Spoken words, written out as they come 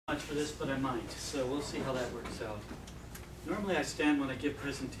Much for this, but I might. So we'll see how that works out. Normally I stand when I give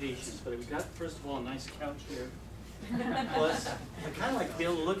presentations, but we've got, first of all, a nice couch here. Plus, I kind of like to be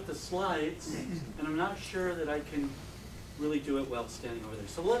able to look at the slides, and I'm not sure that I can really do it well standing over there.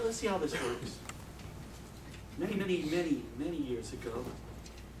 So let's see how this works. Many years ago,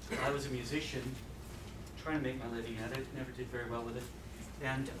 I was a musician, trying to make my living at it, never did very well with it.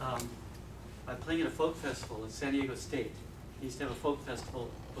 And I'm playing at a folk festival at San Diego State. They used to have a folk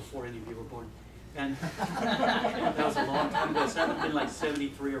festival before any of you were born. And that was a long time ago, so that would have been like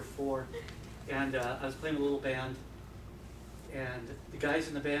 73 or 4. And I was playing a little band, and the guys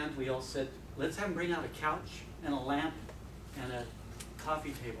in the band, we all said, let's have them bring out a couch and a lamp and a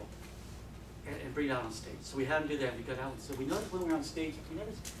coffee table and bring it out on stage. So we had them do that, and we got out and said, we noticed when we were on stage, we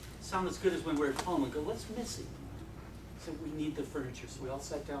never sound as good as when we were at home. And go, what's missing? So we need the furniture. So we all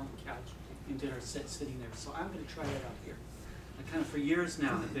sat down on the couch and did our set sitting there. So I'm going to try that out here. I kind of, for years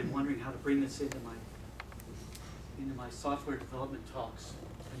now, have been wondering how to bring this into my software development talks,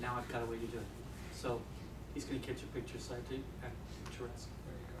 and now I've got a way to do it. So he's going to catch a picture, so I think picturesque.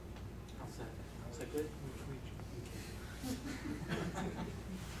 There you go. How's that? Is that good?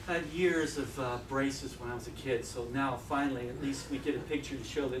 I had years of braces when I was a kid, so now finally, at least we get a picture to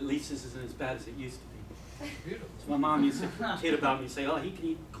show that at least this isn't as bad as it used to be. Beautiful. So my mom used to kid about me and say, oh, he can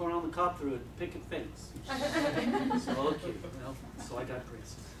eat corn on the cob through a picket fence. So okay, well, so I got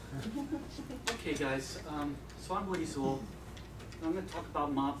braces. Okay guys, so I'm Woody Zuill. I'm going to talk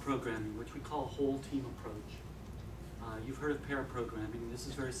about mob programming, which we call a whole team approach. You've heard of pair programming. This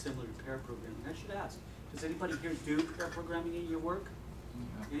is very similar to pair programming. I should ask, does anybody here do pair programming in your work?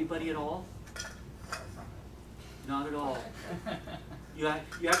 Anybody at all? Not at all. You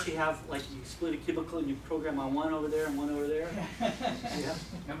actually have, like, you split a cubicle and you program on one over there and one over there? Yeah.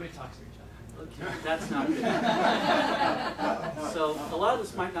 Nobody talks to each other. Okay, that's not good. So a lot of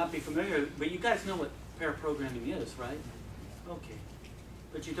this might not be familiar, but you guys know what pair programming is, right? Okay.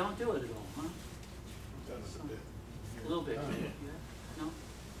 But you don't do it at all, huh? A little bit. Yeah? No?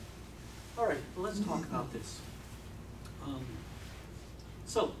 All right, well, let's talk about this.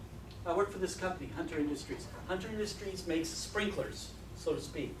 So, I work for this company, Hunter Industries. Hunter Industries makes sprinklers, so to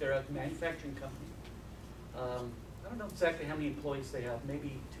speak. They're a manufacturing company. I don't know exactly how many employees they have,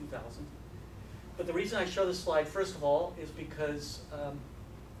 maybe 2,000. But the reason I show this slide, first of all, is because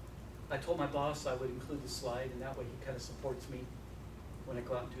I told my boss I would include the slide, and that way he kind of supports me when I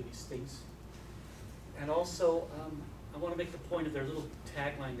go out and do these things. And also, I want to make the point of their little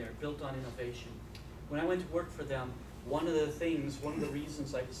tagline there, built on innovation. When I went to work for them, one of the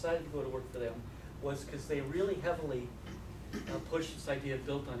reasons I decided to go to work for them was because they really heavily push this idea of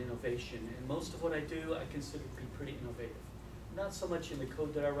built on innovation. And most of what I do, I consider to be pretty innovative. Not so much in the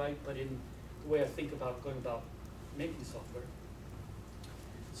code that I write, but in the way I think about going about making software.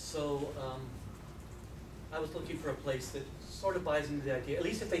 So I was looking for a place that sort of buys into the idea. At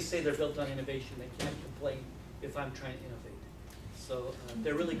least if they say they're built on innovation, they can't complain if I'm trying to innovate. So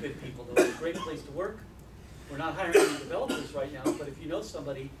they're really good people, though. It's a great place to work. We're not hiring any developers right now, but if you know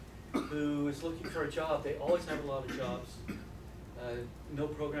somebody who is looking for a job, they always have a lot of jobs. No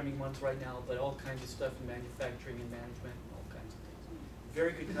programming ones right now, but all kinds of stuff in manufacturing and management and all kinds of things.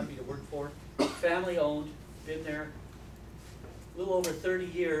 Very good company to work for. Family owned, been there a little over 30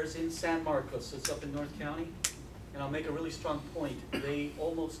 years in San Marcos. It's up in North County. And I'll make a really strong point. They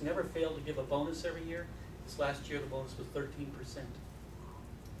almost never fail to give a bonus every year. This last year, the bonus was 13%.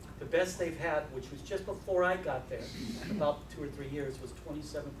 The best they've had, which was just before I got there, about 2 or 3 years, was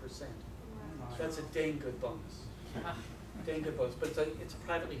 27%. So that's a dang good bonus. Dang good bonus. But it's a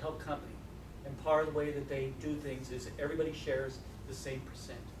privately held company. And part of the way that they do things is everybody shares the same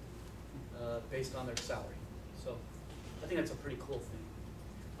percent based on their salary. So I think that's a pretty cool thing.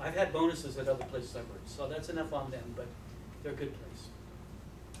 I've had bonuses at other places I've worked, so that's enough on them, but they're a good place.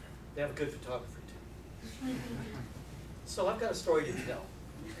 They have a good photographer, too. So I've got a story to tell.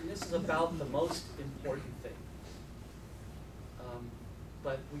 And this is about the most important thing.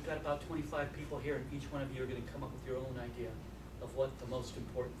 But we've got about 25 people here, and each one of you are going to come up with your own idea of what the most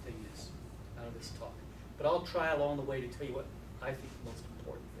important thing is out of this talk. But I'll try along the way to tell you what I think the most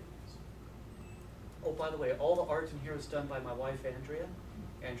important thing is. Oh, by the way, all the art in here is done by my wife, Andrea.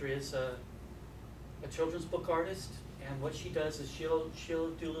 Andrea's a children's book artist, and what she does is she'll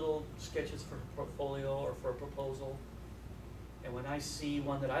do little sketches for her portfolio or for a proposal. And when I see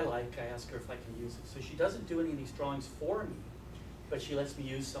one that I like, I ask her if I can use it. So she doesn't do any of these drawings for me, but she lets me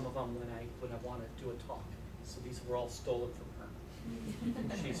use some of them when I want to do a talk. So these were all stolen from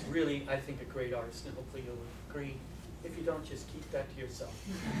her. She's really, I think, a great artist, and hopefully you'll agree. If you don't, just keep that to yourself.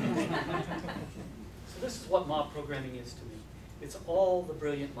 So this is what mob programming is to me. It's all the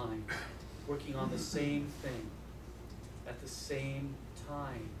brilliant mind working on the same thing at the same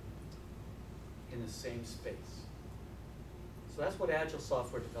time in the same space. So that's what Agile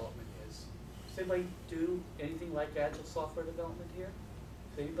software development is. Does anybody do anything like Agile software development here?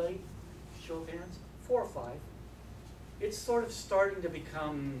 Does anybody? Show of hands? 4 or 5. It's sort of starting to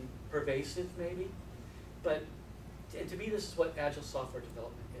become pervasive maybe, but to me this is what Agile software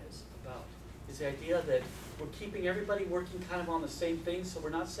development is about. It's the idea that we're keeping everybody working kind of on the same thing, so we're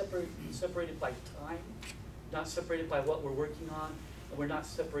not separated by time, not separated by what we're working on, and we're not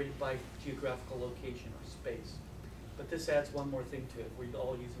separated by geographical location or space. But this adds one more thing to it. We're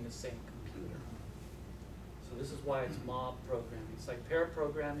all using the same computer. So this is why it's mob programming. It's like pair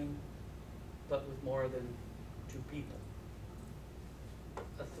programming, but with more than 2 people.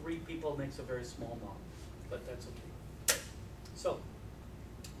 3 people makes a very small mob, but that's okay. So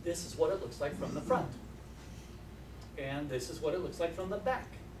this is what it looks like from the front. And this is what it looks like from the back.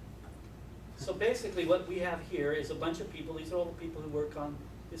 So basically what we have here is a bunch of people. These are all the people who work on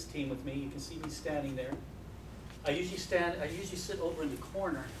this team with me. You can see me standing there. I usually sit over in the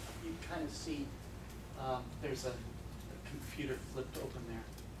corner. You kind of see there's a computer flipped open there.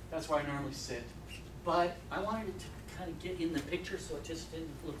 That's where I normally sit. But I wanted it to kind of get in the picture so it just didn't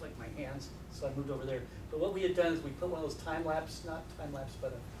look like my hands, so I moved over there. But what we had done is we put one of those time-lapse, not time-lapse,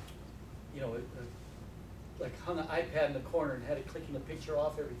 but like hung an iPad in the corner and had it clicking the picture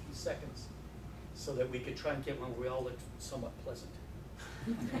off every few seconds so that we could try and get one where we all looked somewhat pleasant.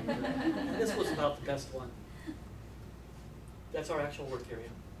 And this was about the best one. That's our actual work area.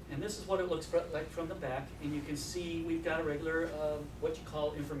 And this is what it looks like from the back. And you can see we've got a regular, what you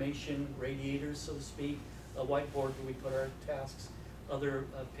call information radiators, so to speak, a whiteboard where we put our tasks, other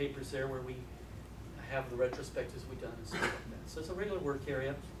papers there where we have the retrospectives we've done and stuff like that. So it's a regular work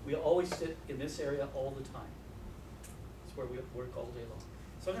area. We always sit in this area all the time. It's where we work all day long.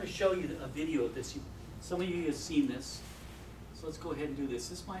 So I'm going to show you a video of this. Some of you have seen this. So let's go ahead and do this.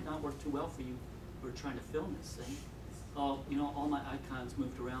 This might not work too well for you who are trying to film this thing. All my icons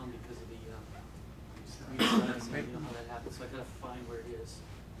moved around because of the you know how that happens. So I gotta find where it is.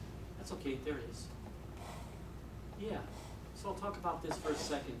 That's okay. There it is. Yeah. So I'll talk about this for a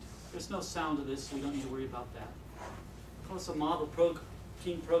second. There's no sound to this, so we don't need to worry about that. Call this a model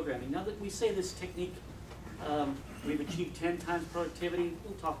team programming. Now that we say this technique, we've achieved 10 times productivity.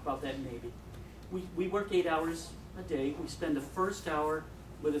 We'll talk about that maybe. We work 8 hours a day. We spend the first hour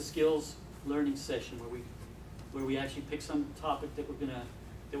with a skills learning session where we actually pick some topic that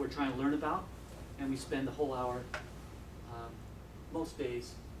we're trying to learn about, and we spend the whole hour, most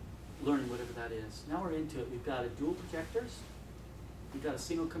days, learning whatever that is. Now we're into it. We've got a dual projectors. We've got a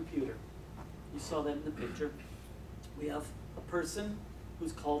single computer. You saw that in the picture. We have a person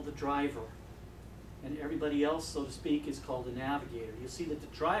who's called the driver, and everybody else, so to speak, is called the navigator. You'll see that the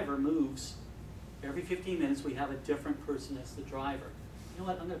driver moves every 15 minutes. We have a different person as the driver. You know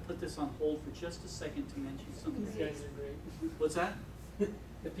what? I'm going to put this on hold for just a second to mention something. These guys are great. What's that?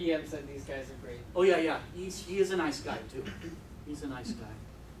 The PM said these guys are great. Oh yeah. He is a nice guy too. He's a nice guy,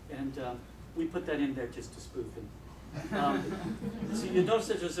 and we put that in there just to spoof him. So you notice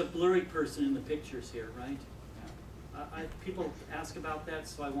that there's a blurry person in the pictures here, right? People ask about that,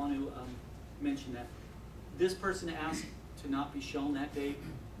 so I want to mention that. This person asked to not be shown that day.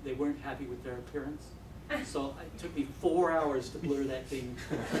 They weren't happy with their appearance. So it took me 4 hours to blur that thing.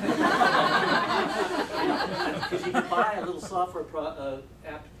 Because you can buy a little software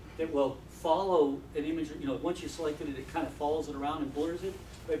app that will follow an image. You know, once you selected it, it kind of follows it around and blurs it.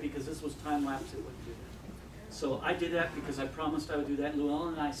 Right? Because this was time lapse, it wouldn't do that. So I did that because I promised I would do that. And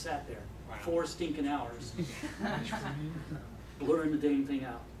Llewellyn and I sat there 4 stinking hours, blurring the dang thing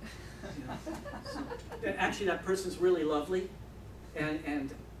out. You know? And actually, that person's really lovely,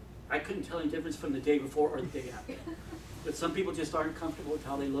 and I couldn't tell any difference from the day before or the day after. But some people just aren't comfortable with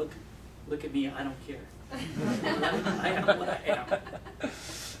how they look. Look at me, I don't care. I am what I am.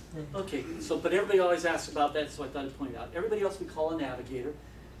 Okay, but everybody always asks about that, so I thought I'd point it out. Everybody else we call a navigator.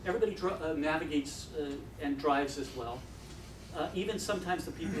 Everybody navigates and drives as well. Even sometimes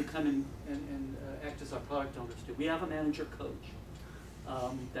the people who come in and act as our product owners do. We have a manager coach.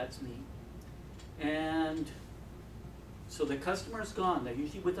 That's me. And so the customer's gone. They're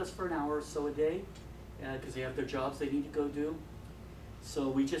usually with us for an hour or so a day because they have their jobs they need to go do. So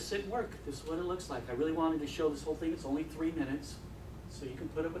we just sit and work. This is what it looks like. I really wanted to show this whole thing. It's only 3 minutes, so you can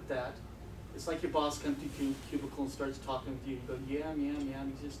put it with that. It's like your boss comes to your cubicle and starts talking with you. You go, yeah,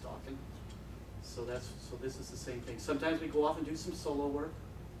 he's just talking. So this is the same thing. Sometimes we go off and do some solo work.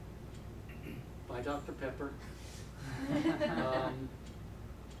 Buy Dr. Pepper.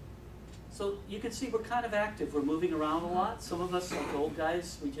 So you can see we're kind of active. We're moving around a lot. Some of us, like the old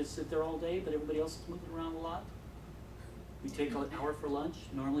guys, we just sit there all day, but everybody else is moving around a lot. We take an hour for lunch.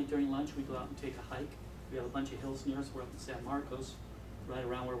 Normally during lunch we go out and take a hike. We have a bunch of hills near us. We're up in San Marcos. Right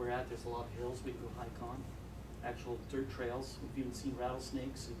around where we're at, there's a lot of hills we can go hike on. Actual dirt trails. We've even seen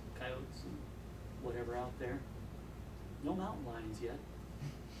rattlesnakes and coyotes and whatever out there. No mountain lions yet.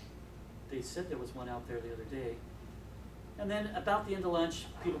 They said there was one out there the other day. And then about the end of lunch,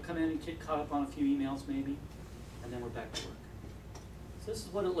 people come in and get caught up on a few emails maybe, and then we're back to work. So this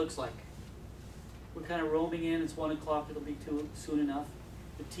is what it looks like. We're kind of roaming in. It's 1 o'clock. It'll be soon enough.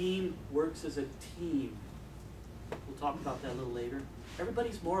 The team works as a team. We'll talk about that a little later.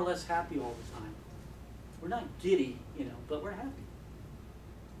 Everybody's more or less happy all the time. We're not giddy, you know, but we're happy.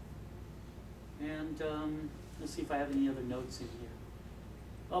 And let's see if I have any other notes in here.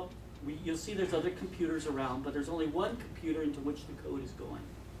 Oh, you'll see there's other computers around, but there's only one computer into which the code is going.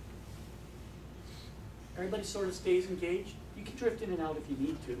 Everybody sort of stays engaged. You can drift in and out if you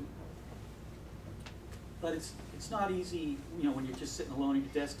need to. But it's not easy, you know, when you're just sitting alone at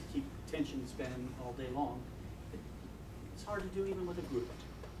your desk to keep attention span all day long. It's hard to do even with a group.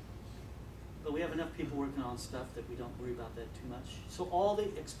 But we have enough people working on stuff that we don't worry about that too much. So all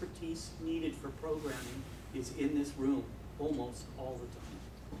the expertise needed for programming is in this room almost all the time.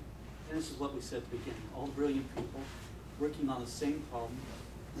 And this is what we said at the beginning. All the brilliant people working on the same problem,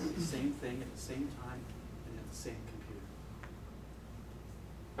 the same thing at the same time, and at the same computer.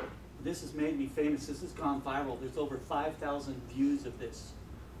 This has made me famous. This has gone viral. There's over 5,000 views of this.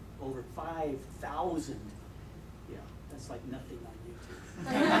 Over 5,000. Yeah, that's like nothing on YouTube.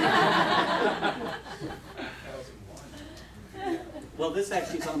 Well, this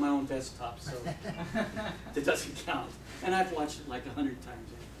actually is on my own desktop, so it doesn't count. And I've watched it like 100 times.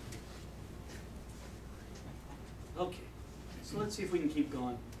 Okay, so let's see if we can keep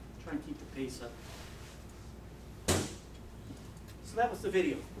going. Try and keep the pace up. So that was the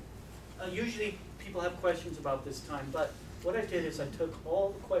video. Usually people have questions about this time, but what I did is I took all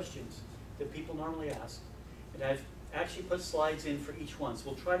the questions that people normally ask, and I've actually put slides in for each one.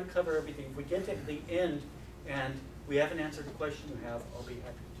 So we'll try to cover everything. If we get to the end and we haven't answered the question you have, I'll be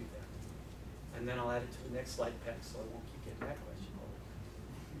happy to do that. And then I'll add it to the next slide deck, so I won't keep getting that question.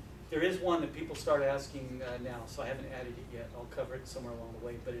 There is one that people start asking now, so I haven't added it yet. I'll cover it somewhere along the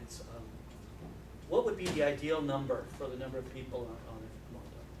way, but it's what would be the ideal number for the number of people on it?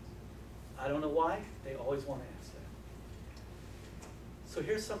 I don't know why. They always want to ask that. So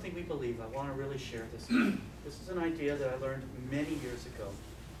here's something we believe. I want to really share this. This is an idea that I learned many years ago,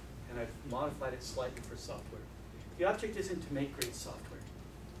 and I've modified it slightly for software. The object isn't to make great software.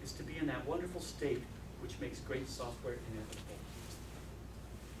 It's to be in that wonderful state which makes great software inevitable.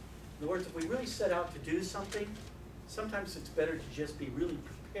 In other words, if we really set out to do something, sometimes it's better to just be really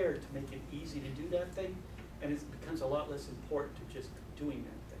prepared to make it easy to do that thing, and it becomes a lot less important to just doing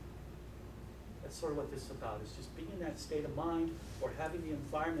that thing. That's sort of what this is about, is just being in that state of mind or having the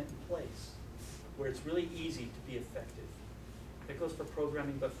environment in place where it's really easy to be effective. That goes for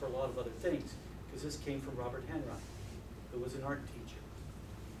programming, but for a lot of other things, because this came from Robert Henry, who was an art teacher.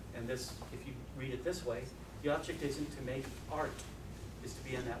 And this, if you read it this way, the object isn't to make art, is to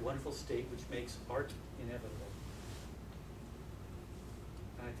be in that wonderful state which makes art inevitable.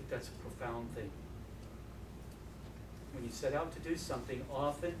 And I think that's a profound thing. When you set out to do something,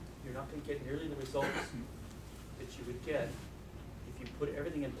 often you're not going to get nearly the results that you would get if you put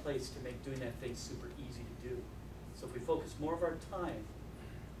everything in place to make doing that thing super easy to do. So if we focus more of our time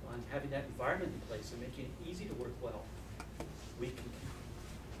on having that environment in place and making it easy to work well, we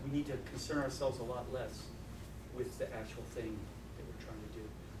need to concern ourselves a lot less with the actual thing that we're trying to do.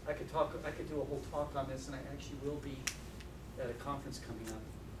 I could do a whole talk on this, and I actually will be at a conference coming up.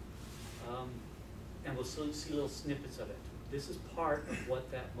 And we'll see little snippets of it. This is part of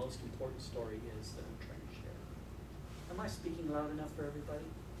what that most important story is that I'm trying to share. Am I speaking loud enough for everybody?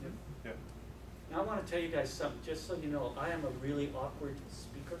 Yep. Yep. Now I want to tell you guys something, just so you know, I am a really awkward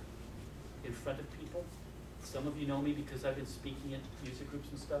speaker in front of people. Some of you know me because I've been speaking at music groups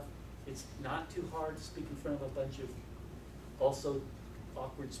and stuff. It's not too hard to speak in front of a bunch of also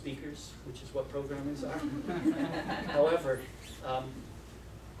awkward speakers, which is what programmers are. However,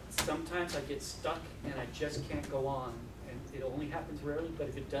 sometimes I get stuck and I just can't go on. And it only happens rarely, but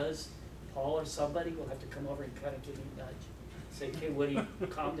if it does, Paul or somebody will have to come over and kind of give me a nudge. Say, okay, Woody,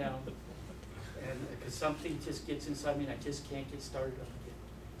 calm down. And because something just gets inside me and I just can't get started on it.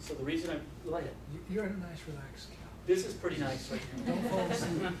 So the reason go ahead. You're in a nice, relaxed couch. This is pretty nice right now. Don't fall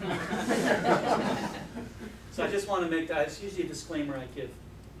asleep. So I just want to make that, it's usually a disclaimer I give.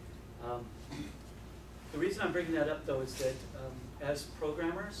 The reason I'm bringing that up though is that as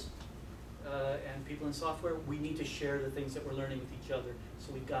programmers, and people in software, we need to share the things that we're learning with each other.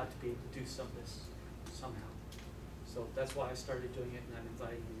 So we've got to be able to do some of this somehow. So that's why I started doing it, and I'm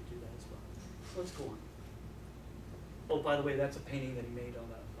inviting you to do that as well. So let's go on. Oh, by the way, that's a painting that he made on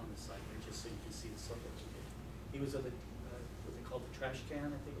the side there, just so you can see the sort of what he did. He was of the what they call the trash can,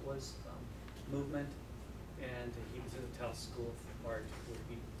 I think it was, movement, and he was in the Taos School of Art, where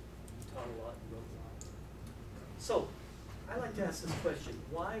he taught a lot and wrote a lot. So I like to ask this question: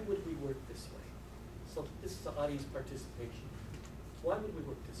 why would we work this way? So this is the audience participation. Why would we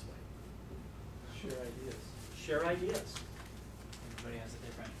work this way? Share ideas. Share ideas. Everybody has a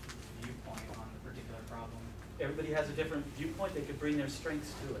different viewpoint on the particular problem. Everybody has a different viewpoint. They could bring their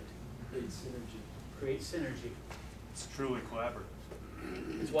strengths to it. Create synergy. Create synergy. It's truly collaborative.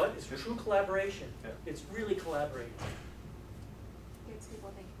 It's what? It's true collaboration. Yeah. It's really collaborating. Gets people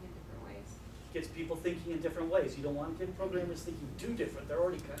thinking in different ways. Gets people thinking in different ways. You don't want to get programmers thinking too different. They're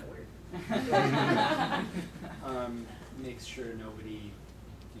already kind of weird. Makes sure nobody,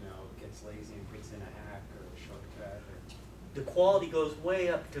 gets lazy and puts in a hack or a shortcut. Or The quality goes way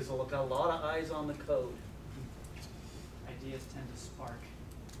up because they've got a lot of eyes on the code. Ideas tend to spark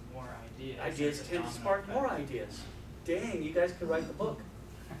more ideas. Ideas It's a tend to domino spark more effect. ideas. Dang, you guys could write the book.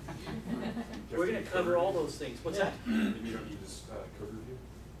 We're going to cover all those things. What's that? And you don't need this code review?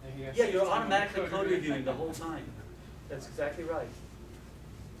 There you go. Yeah, you're It's on automatically code code review. reviewing the whole time. That's exactly right.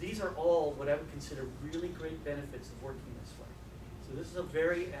 These are all what I would consider really great benefits of working this way. So this is a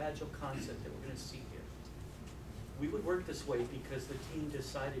very agile concept that we're going to see here. We would work this way because the team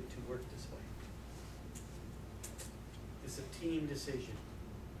decided to work this way. It's a team decision.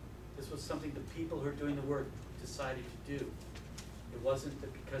 This was something the people who are doing the work decided to do. It wasn't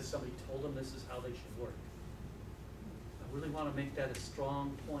that because somebody told them this is how they should work. I really want to make that a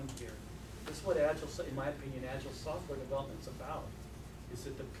strong point here. This is what Agile, in my opinion, Agile software development is about, is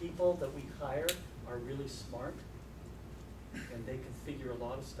that the people that we hire are really smart, and they can figure a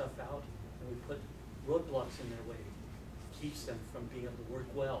lot of stuff out, and we put roadblocks in their way. Keeps them from being able to work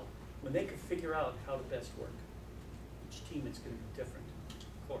well. When they can figure out how to best work, each team is going to be different,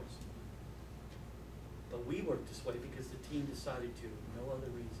 of course. But we work this way because the team decided to, no other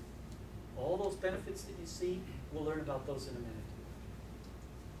reason. All those benefits that you see, we'll learn about those in a minute.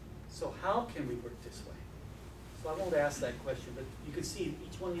 So how can we work this way? So I won't ask that question, but you can see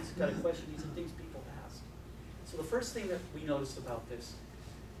each one of these has got a question. These are things people ask. So the first thing that we noticed about this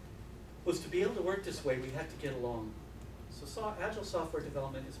was to be able to work this way, we had to get along. So Agile software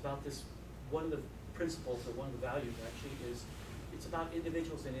development is about this, one of the principles, or one of the values actually, is it's about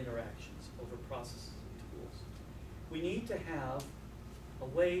individuals and interactions over processes and tools. We need to have a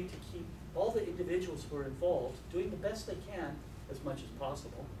way to keep all the individuals who are involved doing the best they can as much as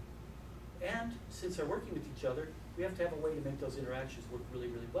possible. And since they're working with each other, we have to have a way to make those interactions work really,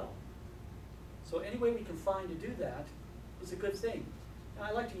 really well. So any way we can find to do that is a good thing. Now,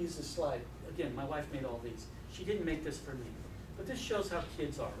 I like to use this slide. Again, my wife made all these. She didn't make this for me. But this shows how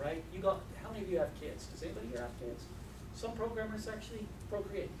kids are, right? How many of you have kids? Does anybody here have kids? Some programmers actually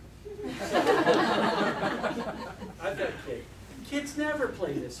procreate. I've got a kid. Kids never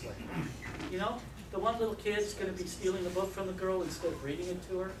play this way. You know, the one little kid's going to be stealing the book from the girl instead of reading it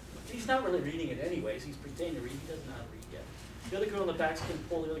to her. He's not really reading it anyways. He's pretending to read. He doesn't know how to read yet. The other girl in the back's going to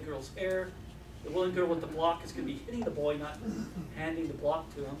pull the other girl's hair. The one girl with the block is going to be hitting the boy, not handing the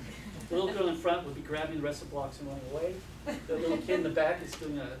block to him. The little girl in front would be grabbing the rest of the blocks and running away. The little kid in the back is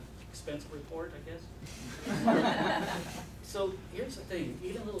doing an expense report, I guess. So here's the thing.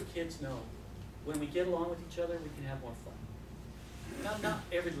 Even little kids know when we get along with each other, we can have more fun. Not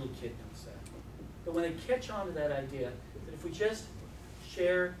every little kid knows that. But when they catch on to that idea, that if we just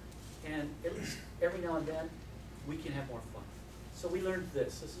share and at least every now and then, we can have more fun. So we learned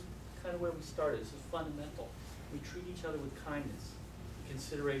this. This is kind of where we started. This is fundamental. We treat each other with kindness,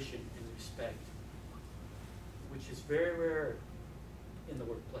 consideration, and respect, which is very rare in the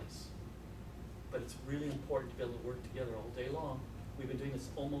workplace. But it's really important to be able to work together all day long. We've been doing this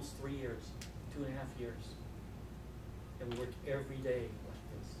almost 3 years, 2.5 years. And we work every day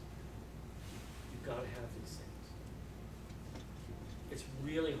like this. You've got to have these things. It's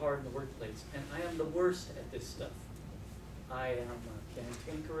really hard in the workplace, and I am the worst at this stuff. I am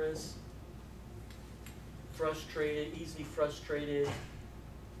cantankerous, frustrated, easily frustrated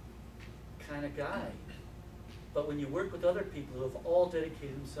kind of guy. But when you work with other people who have all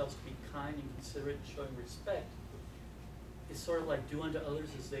dedicated themselves to be kind and considerate and showing respect, it's sort of like do unto others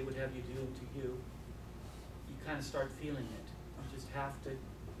as they would have you do unto you. You kind of start feeling it. You just have to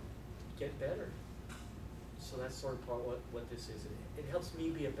get better. So that's sort of part of what this is. It helps me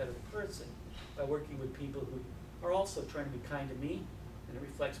be a better person by working with people who are also trying to be kind to me, and it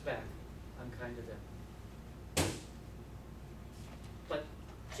reflects back. I'm kind of them. But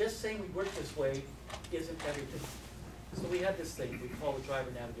just saying we work this way isn't everything. So we have this thing we call the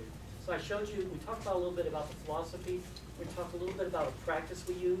driver navigator. So I showed you, we talked about a little bit about the philosophy, we talked a little bit about a practice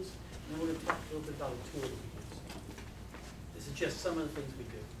we use, and then we're going to talk a little bit about a tool that we use. This is just some of the things we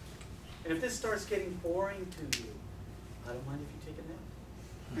do. And if this starts getting boring to you, I don't mind if you take a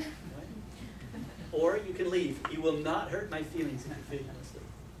nap. Right? Or you can leave. You will not hurt my feelings if you feel honestly.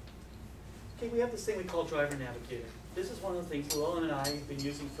 Okay, we have this thing we call driver navigator. This is one of the things Llewellyn and I have been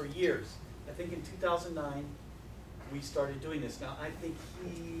using for years. I think in 2009, we started doing this. Now, I think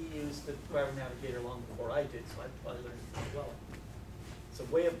he used the driver navigator long before I did, so I probably learned it pretty well. It's a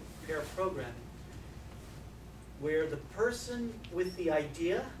way of pair programming where the person with the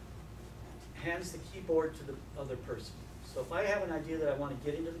idea hands the keyboard to the other person. So if I have an idea that I want to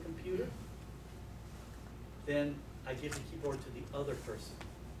get into the computer, then I give the keyboard to the other person.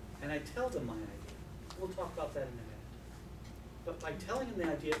 And I tell them my idea. We'll talk about that in a minute. But by telling them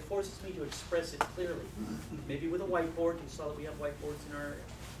the idea, it forces me to express it clearly. Maybe with a whiteboard. You saw that we have whiteboards in our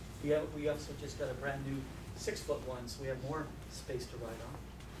area. We also just got a brand new 6-foot one, so we have more space to write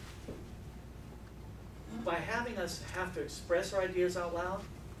on. By having us have to express our ideas out loud,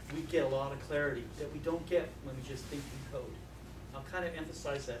 we get a lot of clarity that we don't get when we just think in code. I'll kind of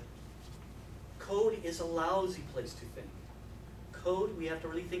emphasize that. Code is a lousy place to think. Code, we have to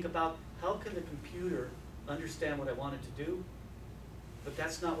really think about how can the computer understand what I want it to do, but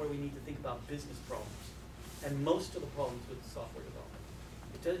that's not where we need to think about business problems. And most of the problems with software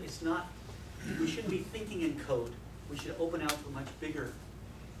development. It's not, we shouldn't be thinking in code. We should open out to a much bigger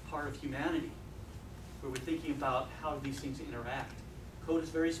part of humanity, where we're thinking about how these things interact. Code is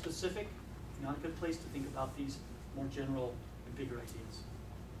very specific, not a good place to think about these more general and bigger ideas.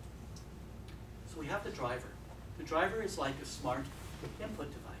 So we have the driver. The driver is like a smart input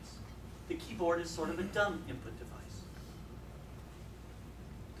device. The keyboard is sort of a dumb input device.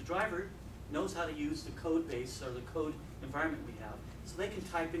 The driver knows how to use the code base or the code environment we have, so they can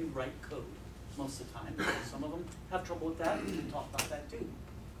type in right code most of the time. Some of them have trouble with that. We can talk about that too.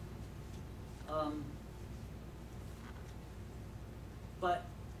 But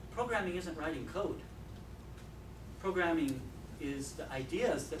programming isn't writing code. Programming is the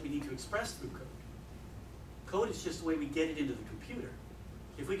ideas that we need to express through code. Code is just the way we get it into the computer.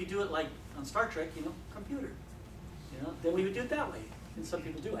 If we could do it like on Star Trek, computer, then we would do it that way. And some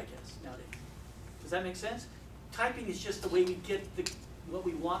people do, I guess, nowadays. Does that make sense? Typing is just the way we get what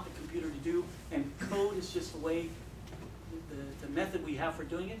we want the computer to do, and code is just the way, the method we have for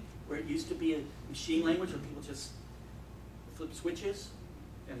doing it, where it used to be a machine language where people just flip switches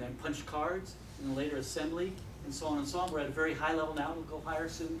and then punch cards, and then later assembly, and so on and so on. We're at a very high level now. We'll go higher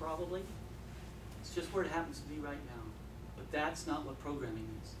soon, probably. It's just where it happens to be right now. But that's not what programming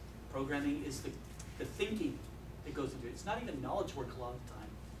is. Programming is the thinking that goes into it. It's not even knowledge work a lot of the time.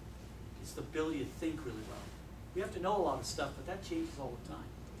 It's the ability to think really well. We have to know a lot of stuff, but that changes all the time.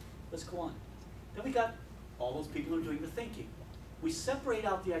 Let's go on. Then we got all those people who are doing the thinking. We separate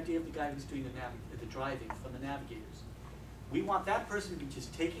out the idea of the guy who's doing the driving from the navigators. We want that person to be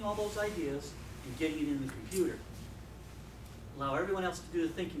just taking all those ideas and getting it in the computer. Allow everyone else to do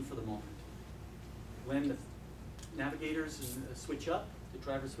the thinking for the moment. When the navigators switch up, the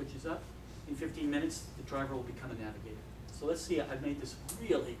driver switches up, in 15 minutes, the driver will become a navigator. So let's see, I've made this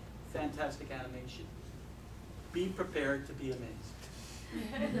really fantastic animation. Be prepared to be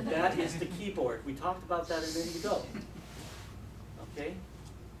amazed. That is the keyboard. We talked about that a minute ago. Okay?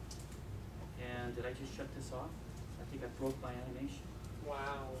 And did I just shut this off? I think I broke my animation.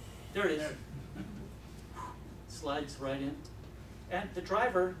 Wow. There it is. Slides right in. And the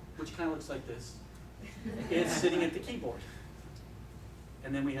driver, which kind of looks like this, is sitting at the keyboard.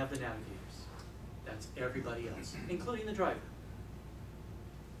 And then we have the navigators. That's everybody else, including the driver.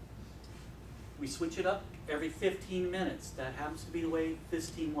 We switch it up every 15 minutes. That happens to be the way this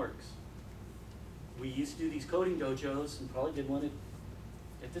team works. We used to do these coding dojos, and probably did one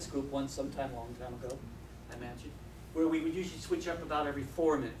at this group once sometime a long time ago, I imagine, where we would usually switch up about every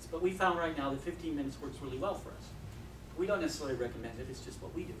 4 minutes. But we found right now that 15 minutes works really well for us. We don't necessarily recommend it, it's just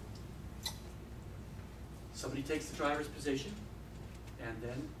what we do. Somebody takes the driver's position, and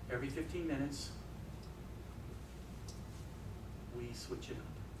then every 15 minutes, we switch it up.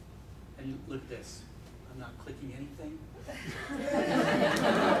 And you look at this. I'm not clicking anything.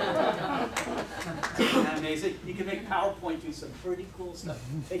 Isn't that amazing? You can make PowerPoint do some pretty cool stuff.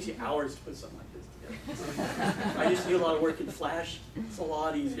 It takes you hours to put something like this together. I used to do a lot of work in Flash. It's a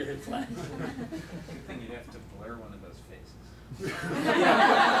lot easier in Flash. Good thing you'd have to blur one of those faces. Yeah.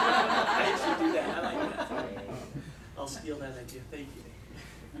 I used to do that. I like that. I'll steal that idea. Thank you.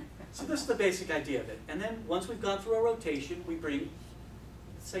 So this is the basic idea of it. And then once we've gone through our rotation, we bring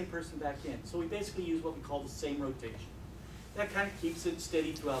the same person back in. So we basically use what we call the same rotation. That kind of keeps it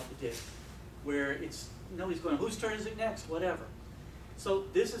steady throughout the day, where it's nobody's going, whose turn is it next, whatever. So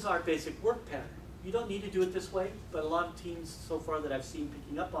this is our basic work pattern. You don't need to do it this way, but a lot of teams so far that I've seen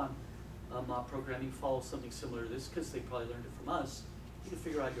picking up on mob programming follow something similar to this because they probably learned it from us. You can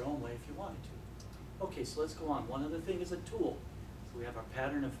figure out your own way if you wanted to. Okay, so let's go on. One other thing is a tool. So we have our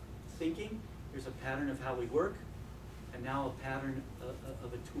pattern of thinking, here's a pattern of how we work, and now a pattern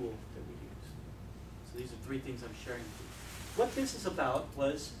of a tool that we use. So these are three things I'm sharing with you. What this is about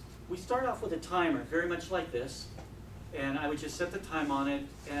was, we start off with a timer, very much like this, and I would just set the time on it,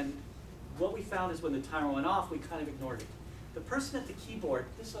 and what we found is when the timer went off, we kind of ignored it. The person at the keyboard,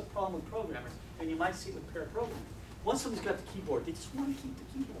 this is a problem with programmers, and you might see it with pair programming. Once someone's got the keyboard, they just want to keep the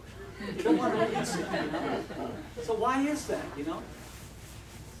keyboard. They don't want to release it, you know? So why is that, you know?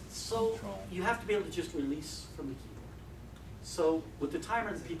 So you have to be able to just release from the keyboard. So with the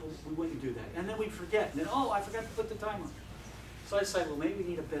timer, the people, we wouldn't do that. And then we'd forget, and then, oh, I forgot to put the timer on. So I decided, well, maybe we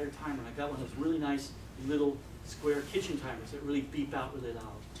need a better timer. And I got one of those really nice little square kitchen timers that really beep out really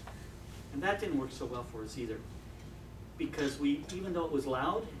loud. And that didn't work so well for us either. Because we, even though it was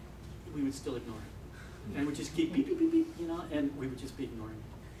loud, we would still ignore it. And we'd just keep beep, beep, beep, beep, you know, and we would just be ignoring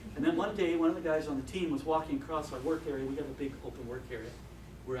it. And then one day, one of the guys on the team was walking across our work area. We have a big open work area.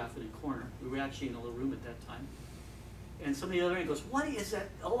 We're off in a corner. We were actually in a little room at that time. And somebody on the other end goes, what is that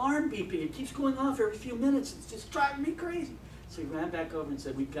alarm beeping? It keeps going off every few minutes. It's just driving me crazy. So he ran back over and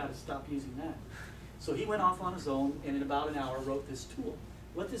said, we've got to stop using that. So he went off on his own, and in about an hour wrote this tool.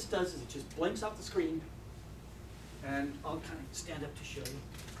 What this does is it just blinks out the screen, and I'll kind of stand up to show you.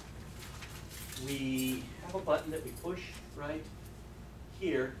 We have a button that we push right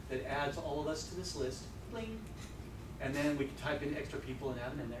here that adds all of us to this list, bling. And then we can type in extra people and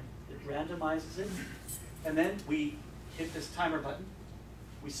add them in there. It randomizes it. And then we hit this timer button.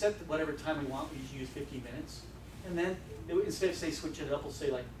 We set whatever time we want. We usually use 15 minutes. And then instead of say switch it up, we'll say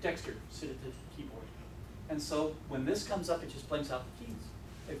like Dexter, sit at the keyboard. And so when this comes up, it just blanks out the keys.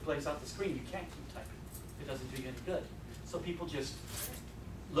 It blanks out the screen. You can't keep typing. It doesn't do you any good. So people just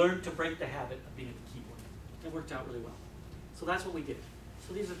learn to break the habit of being at the keyboard. It worked out really well. So that's what we did.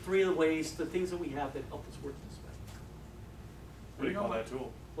 So these are three of the ways, the things that we have that help us work this way. What do you call that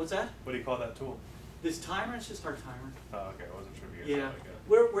tool? What's that? What do you call that tool? This timer, it's just our timer. Oh, okay, I wasn't sure if you guys Yeah, had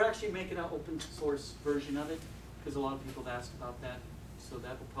like a... we're actually making an open source version of it because a lot of people have asked about that. So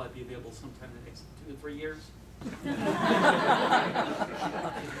that will probably be available sometime in the next 2 to 3 years.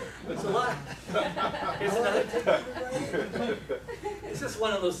 It's a lot. Here's another thing. It's just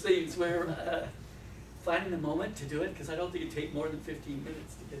one of those things where finding the moment to do it, because I don't think it'd take more than 15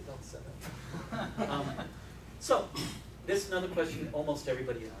 minutes to get it all set up. So, this is another question almost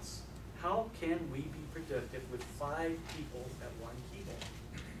everybody asks. How can we be productive with 5 people at one keyboard?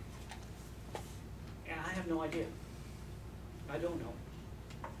 And I have no idea. I don't know.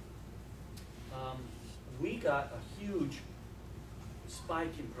 We got a huge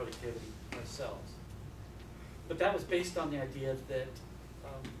spike in productivity ourselves. But that was based on the idea that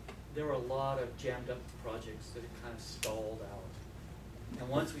there were a lot of jammed up projects that had kind of stalled out. And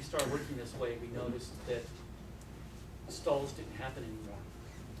once we started working this way, we noticed that stalls didn't happen anymore.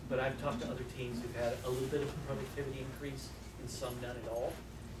 But I've talked to other teams who've had a little bit of a productivity increase and some none at all.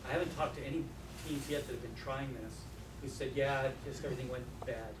 I haven't talked to any teams yet that have been trying this who said, yeah, just everything went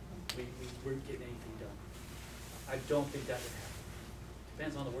bad. We weren't getting anything done. I don't think that would happen.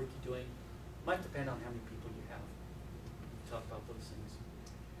 Depends on the work you're doing. Might depend on how many people you have. Talk about those things.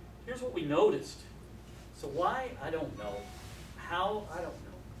 Here's what we noticed. So why? I don't know. How? I don't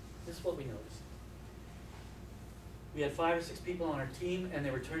know. This is what we noticed. We had 5 or 6 people on our team, and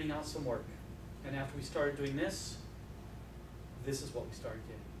they were turning out some work. And after we started doing this, this is what we started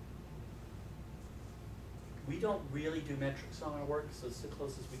getting. We don't really do metrics on our work, so it's the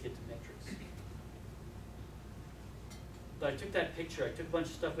closest we get to metrics. But I took that picture, I took a bunch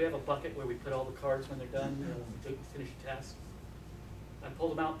of stuff. We have a bucket where we put all the cards when they're done, when we finish a task. I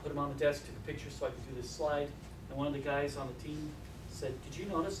pulled them out, put them on the desk, took a picture so I could do this slide. And one of the guys on the team said, did you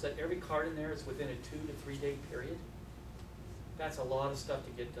notice that every card in there is within a 2 to 3 day period? That's a lot of stuff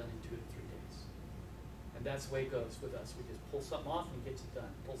to get done in 2 to 3 days. And that's the way it goes with us. We just pull something off and it gets it done.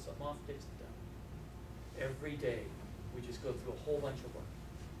 Pull something off, it gets it done. Every day, we just go through a whole bunch of work.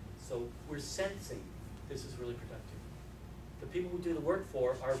 So we're sensing this is really productive. The people we do the work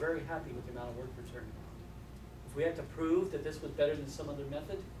for are very happy with the amount of work we're turning out. If we had to prove that this was better than some other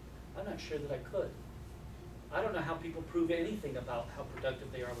method, I'm not sure that I could. I don't know how people prove anything about how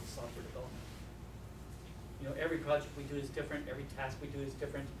productive they are with software development. You know, every project we do is different, every task we do is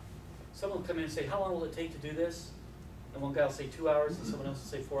different. Someone will come in and say, how long will it take to do this? And one guy will say 2 hours, and someone else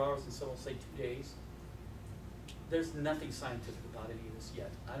will say 4 hours, and someone will say 2 days. There's nothing scientific about any of this yet.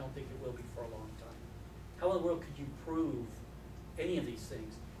 I don't think it will be for a long time. How in the world could you prove any of these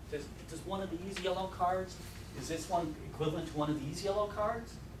things? Does one of these yellow cards, is this one equivalent to one of these yellow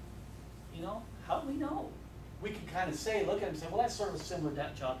cards? You know, how do we know? We can kind of say, look at it and say, well, that's sort of a similar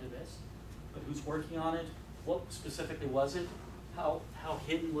job to this, but who's working on it? What specifically was it? How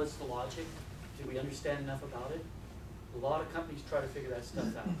hidden was the logic? Did we understand enough about it? A lot of companies try to figure that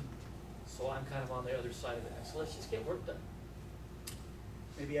stuff out. So I'm kind of on the other side of that. So let's just get work done.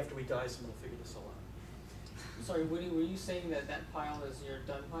 Maybe after we die, someone will figure this all out. Sorry, Woody, were you saying that that pile is your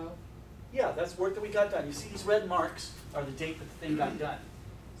done pile? Yeah, that's work that we got done. You see these red marks are the date that the thing got done.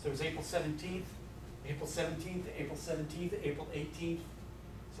 So it was April 17th, April 17th, April 17th, April 18th.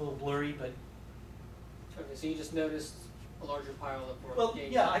 It's a little blurry, but Okay, so you just noticed a larger pile of work. well,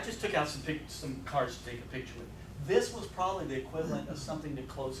 yeah, I just took out some cards to take a picture with. This was probably the equivalent of something that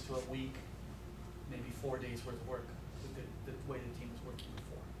close to a week, maybe 4 days worth of work with the way the team was working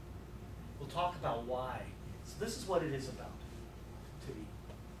before. We'll talk about why. So this is what it is about to me.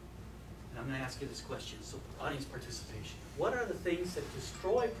 And I'm going to ask you this question, so audience participation. What are the things that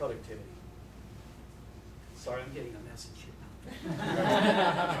destroy productivity? Sorry, I'm getting a message here.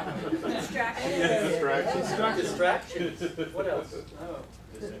 Distractions. What else? Oh.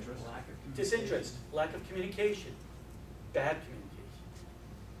 Disinterest, lack of communication, bad communication.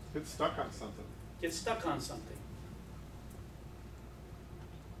 Get stuck on something. Get stuck on something.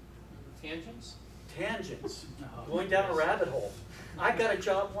 Tangents? Tangents, Oh, going down a rabbit hole. I got a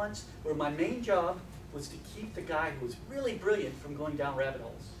job once where my main job was to keep the guy who was really brilliant from going down rabbit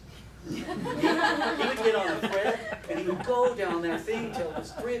holes. He would get on a thread and he would go down that thing till it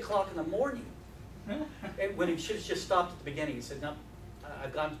was 3 o'clock in the morning. And when he should have just stopped at the beginning, he said, no,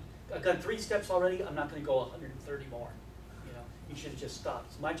 I've gone 3 steps already, I'm not going to go 130 more. You know, you should have just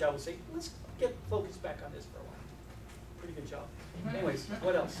stopped. So my job was to say, let's get focused back on this for a while. Pretty good job. Anyways,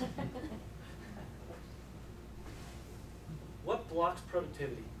 what else? What blocks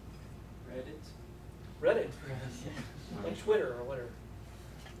productivity? Reddit, like Twitter or whatever.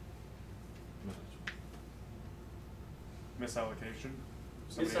 Misallocation.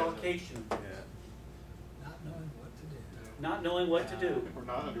 Somebody has Misallocation, Yeah. Not knowing what to do. not knowing what to do, Or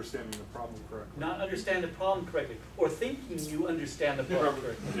not understanding the problem correctly. not understand the problem correctly, or thinking you understand the problem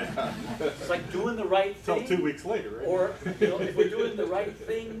correctly. Yeah. It's like doing the right Till thing. 2 weeks later, right? Or, you know, if we're doing the right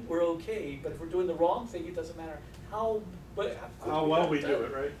thing, we're okay, but if we're doing the wrong thing, it doesn't matter how well we do done.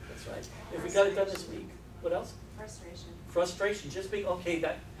 it, right? That's right. If we got it done this week, what else? Frustration. Frustration, just being, okay,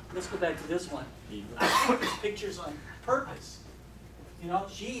 let's go back to this one. I put these pictures on purpose. You know,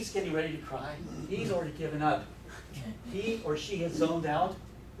 she's getting ready to cry. He's already given up. He or she has zoned out.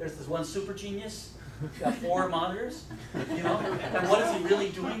 There's this one super genius, got 4 monitors, you know, and what is he really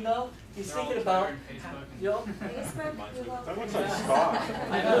doing though? He's They're all thinking about, Twitter and Facebook and- you know, Facebook, Google. That looks like Scott.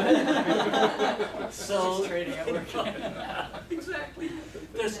 I know. So Just trading at work. exactly.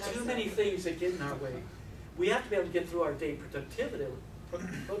 There's too many things that get in our way. We have to be able to get through our day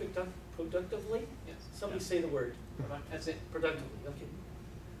productively. Yes. Somebody say the word. That's it. Productively. Okay.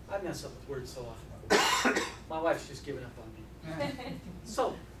 I mess up with words so often. My wife's just given up on me.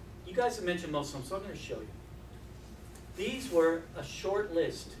 So, you guys have mentioned most of them, so I'm going to show you. These were a short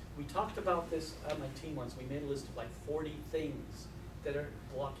list. We talked about this on my team once. We made a list of like 40 things that are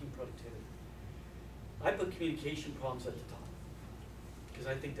blocking productivity. I put communication problems at the top because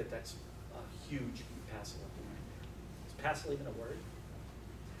I think that that's a huge passive right there. Is passive even a word?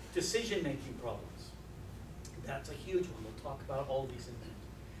 Decision-making problems. That's a huge one. We'll talk about all these in a minute.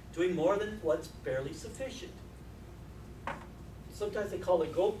 Doing more than what's barely sufficient. Sometimes they call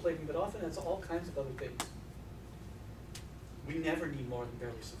it gold plating, but often it's all kinds of other things. We never need more than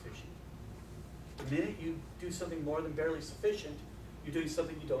barely sufficient. The minute you do something more than barely sufficient, you're doing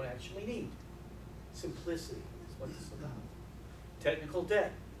something you don't actually need. Simplicity is what this is about. Technical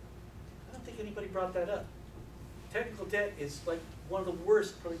debt. I don't think anybody brought that up. Technical debt is like one of the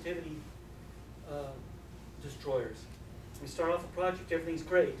worst productivity destroyers. We start off a project, everything's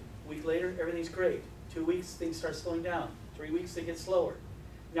great. A week later, everything's great. 2 weeks, things start slowing down. 3 weeks, they get slower.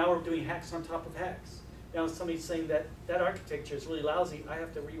 Now we're doing hacks on top of hacks. Now somebody's saying that architecture is really lousy, I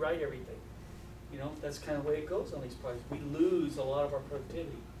have to rewrite everything. You know, that's kind of the way it goes on these projects. We lose a lot of our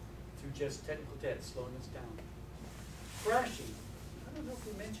productivity through just technical debt slowing us down. Thrashing. I don't know if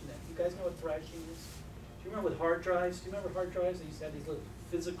we mentioned that. You guys know what thrashing is? Do you remember with hard drives? Do you remember hard drives? They used to have these little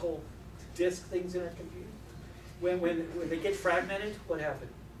physical disk things in our computer. When they get fragmented, what happened?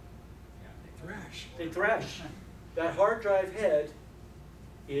 Thrash. They thrash. That hard drive head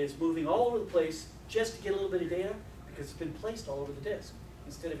is moving all over the place just to get a little bit of data because it's been placed all over the disk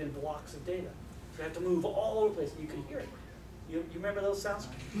instead of in blocks of data. So you have to move all over the place, and you can hear it. You remember those sounds?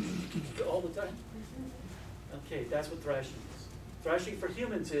 All the time? Okay, that's what thrashing is. Thrashing for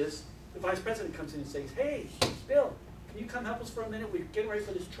humans is the vice president comes in and says, hey, Bill, can you come help us for a minute? We're getting ready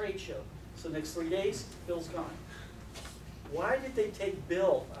for this trade show. So the next 3 days, Bill's gone. Why did they take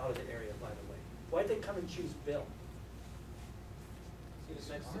Bill out of the area, by the way? Why did they come and choose Bill? See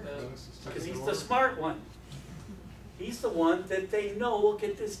the next to the, Because he's the smart one. He's the one that they know will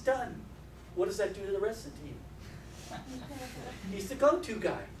get this done. What does that do to the rest of the team? He's the go-to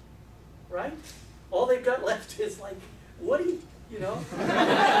guy, right? All they've got left is like, what do you know?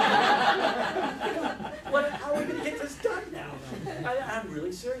 How are we going to get this done now? I'm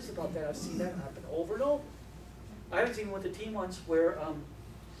really serious about that. I've seen that happen over and over. I was even with a team once where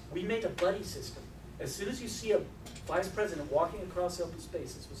we made a buddy system. As soon as you see a vice president walking across open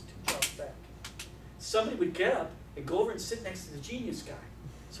space, this was 2 jobs back, somebody would get up and go over and sit next to the genius guy.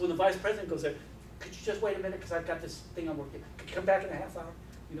 So when the vice president goes there, could you just wait a minute because I've got this thing I'm working. Could you come back in a half hour?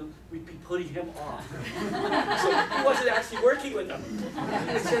 You know, we'd be putting him off. So he wasn't actually working with them.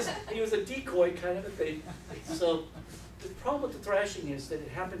 It's just, he was a decoy kind of a thing. So the problem with the thrashing is that it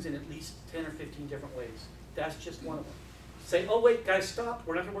happens in at least 10 or 15 different ways. That's just one of them. Say, oh wait, guys, stop.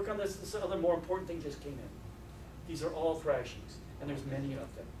 We're not going to work on this. This other more important thing just came in. These are all thrashings, and there's many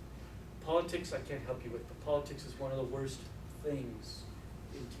of them. Politics, I can't help you with, but politics is one of the worst things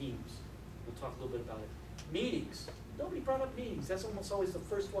in teams. We'll talk a little bit about it. Meetings. Nobody brought up meetings. That's almost always the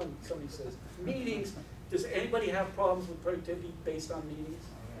first one somebody says. Meetings. Does anybody have problems with productivity based on meetings?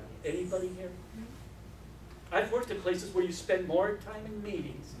 Anybody here? I've worked at places where you spend more time in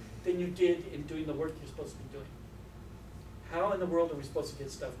meetings than you did in doing the work you're supposed to be doing. How in the world are we supposed to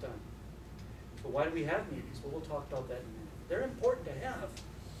get stuff done? But why do we have meetings? Well, we'll talk about that in a minute. They're important to have,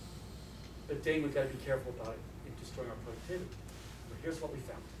 but dang, we've got to be careful about it in destroying our productivity. But here's what we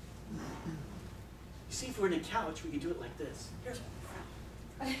found. You see, if we're in a couch, we can do it like this. Here's what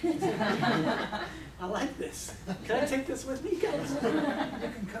we found. I like this. Can I take this with me, guys? You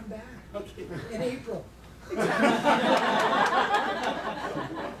can come back Okay. in April.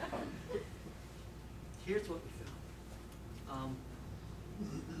 Here's what we found.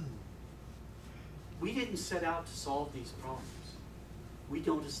 We didn't set out to solve these problems. We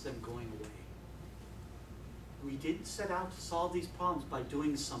noticed them going away. We didn't set out to solve these problems by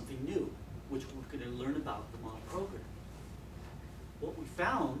doing something new, which we're going to learn about them on a program. What we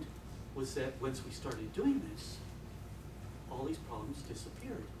found was that once we started doing this, all these problems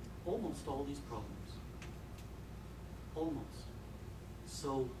disappeared. Almost all these problems. Almost.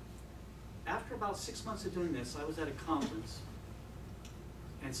 So after about 6 months of doing this, I was at a conference,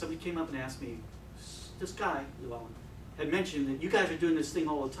 and somebody came up and asked me, this guy, Zuill, had mentioned that you guys are doing this thing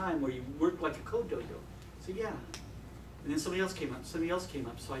all the time where you work like a code dojo. I said, yeah. And then somebody else came up, so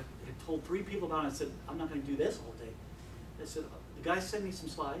I had told 3 people about it. I said, I'm not going to do this all day. I said, the guys send me some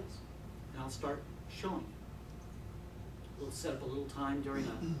slides, and I'll start showing you. We'll set up a little time during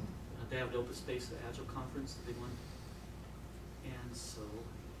they have an open space, the Agile conference, the big one. And so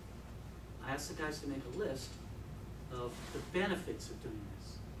I asked the guys to make a list of the benefits of doing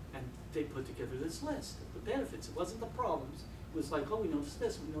this. And they put together this list of the benefits. It wasn't the problems. It was like, oh, we noticed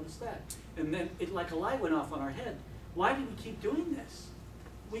this, we noticed that. And then it like a light went off on our head. Why did we keep doing this?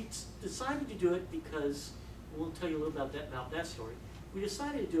 We decided to do it because, we'll tell you a little about that story. We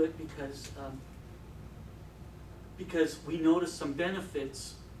decided to do it because we noticed some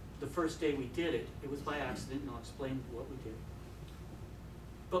benefits the first day we did it. It was by accident, and I'll explain what we did.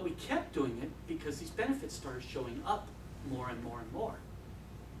 But we kept doing it because these benefits started showing up more and more and more.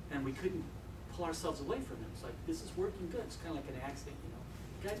 And we couldn't pull ourselves away from them. It's like, this is working good. It's kind of like an accident, you know.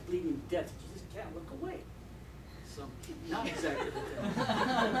 The guy's bleeding to death. You just can't look away. So, not exactly the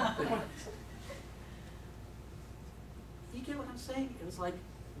thing. You get what I'm saying? It was like,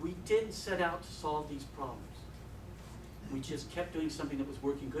 we didn't set out to solve these problems. We just kept doing something that was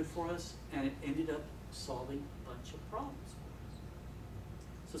working good for us, and it ended up solving a bunch of problems for us.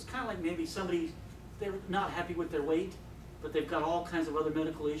 So it's kind of like maybe somebody, they're not happy with their weight, but they've got all kinds of other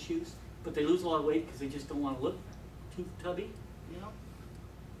medical issues, but they lose a lot of weight because they just don't want to look too tubby, you know?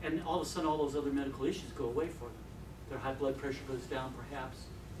 And all of a sudden, all those other medical issues go away for them. Their high blood pressure goes down, perhaps,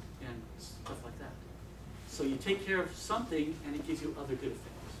 and stuff like that. So you take care of something, and it gives you other good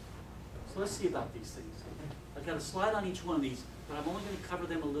effects. So let's see about these things. I've got a slide on each one of these, but I'm only going to cover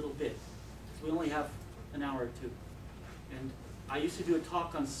them a little bit, because we only have an hour or two. And I used to do a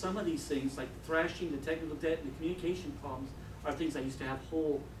talk on some of these things, like the thrashing, the technical debt, and the communication problems are things I used to have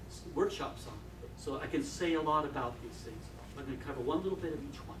whole workshops on. So I can say a lot about these things. I'm going to cover one little bit of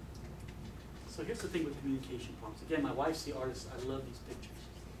each one. So here's the thing with communication problems. Again, my wife's the artist. I love these pictures.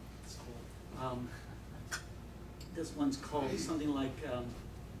 It's cool. This one's called something like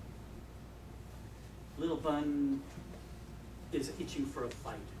Little Bun is Itching for a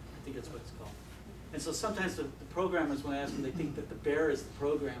Fight. I think that's what it's called. And so sometimes the programmers, when I ask them, they think that the bear is the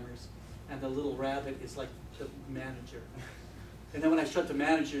programmers and the little rabbit is like the manager. And then when I shut the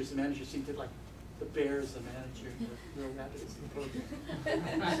managers seem to like the bear is the manager and the little rabbit is the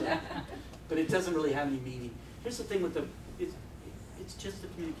programmer. So, but it doesn't really have any meaning. Here's the thing with it's just the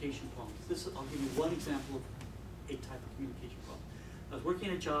communication problems. I'll give you one example of a type of communication problem. I was working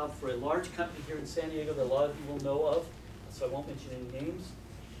a job for a large company here in San Diego that a lot of you will know of, so I won't mention any names.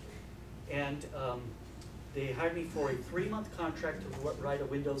 And they hired me for a 3-month contract to write a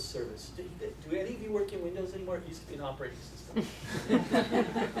Windows service. Do any of you work in Windows anymore? It used to be an operating system. Do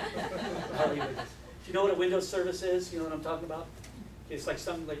you know what a Windows service is? You know what I'm talking about? It's like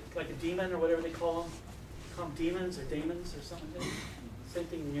something like a daemon or whatever they call them. Call them demons or daemons or something. Same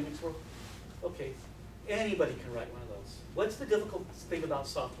thing in Unix world. Okay, anybody can write one of those. What's the difficult thing about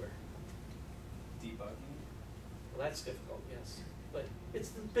software? Debugging? Well, that's difficult, yes. But it's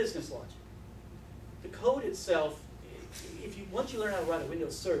the business logic. The code itself, once you learn how to write a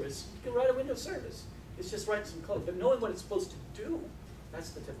Windows service, you can write a Windows service. It's just writing some code. But knowing what it's supposed to do, that's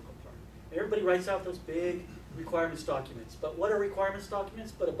the difficult part. And everybody writes out those big requirements documents. But what are requirements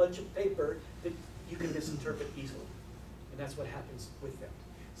documents? But a bunch of paper that you can misinterpret easily. And that's what happens with them.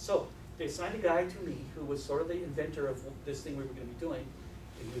 So they assigned a guy to me who was sort of the inventor of this thing we were going to be doing.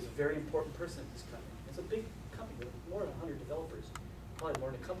 And he was a very important person at this company. It's a big company with more than 100 developers, probably more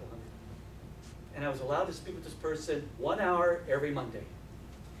than a couple hundred. And I was allowed to speak with this person 1 hour every Monday.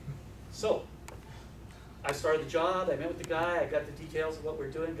 So I started the job, I met with the guy, I got the details of what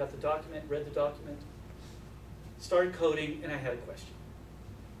we're doing, got the document, read the document, started coding, and I had a question.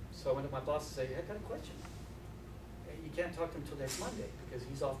 So I went to my boss and said, hey, I got a question. You can't talk to him until next Monday because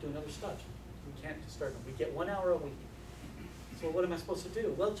he's off doing other stuff. We can't disturb him. We get 1 hour a week. So what am I supposed to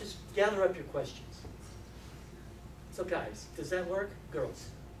do? Well, just gather up your questions. So guys, does that work? Girls,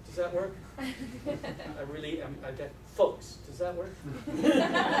 does that work? I got folks, does that work?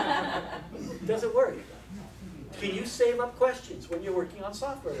 Does it work? Can you save up questions when you're working on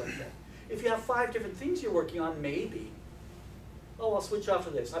software like that? If you have 5 different things you're working on, maybe. Oh, I'll switch off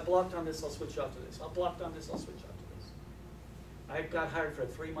to this. I blocked on this, I'll switch off to this. I'll blocked on this, I'll switch off to this. I got hired for a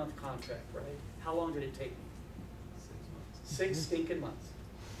 3-month contract, right? How long did it take me? 6 months. 6 stinking months.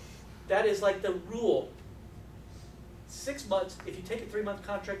 That is like the rule. 6 months, if you take a 3-month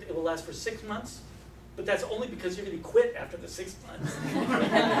contract, it will last for 6 months, but that's only because you're going to quit after the 6 months. Because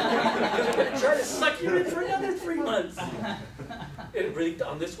they're going to try to suck you in for another 3 months. It really,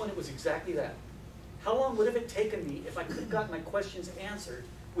 on this one, it was exactly that. How long would have it taken me if I could have gotten my questions answered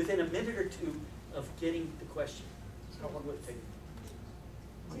within a minute or 2 of getting the question? How long would it take me?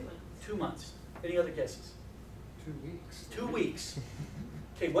 2 months. 2 months. Any other guesses? 2 weeks. 2 weeks.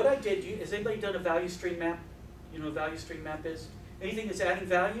 Okay, what I did, has anybody done a value stream map? You know what a value stream map is? Anything that's adding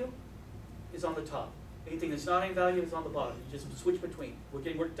value is on the top. Anything that's not adding value is on the bottom. You just switch between. We're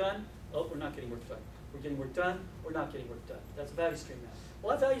getting work done. Oh, we're not getting work done. We're getting work done. We're not getting work done. That's a value stream map.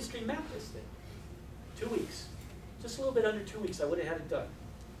 Well, I value stream map this thing. 2 weeks. Just a little bit under 2 weeks, I would have had it done.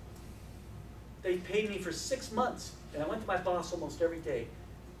 They paid me for 6 months, and I went to my boss almost every day.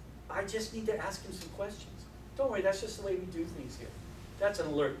 I just need to ask him some questions. Don't worry, that's just the way we do things here. That's an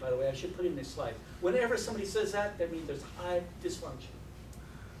alert, by the way. I should put in this slide. Whenever somebody says that, that means there's high dysfunction.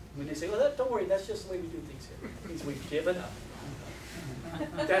 When they say, well, don't worry, that's just the way we do things here. It means we've given up.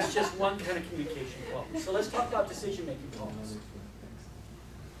 That's just one kind of communication problem. So let's talk about decision-making problems.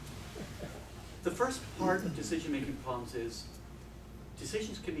 The first part of decision-making problems is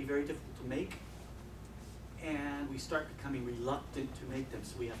decisions can be very difficult to make, and we start becoming reluctant to make them.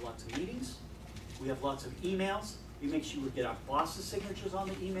 So we have lots of meetings, we have lots of emails. We make sure we get our boss's signatures on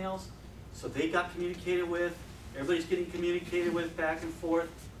the emails, so they got communicated with. Everybody's getting communicated with back and forth.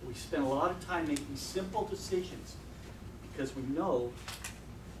 We spend a lot of time making simple decisions because we know,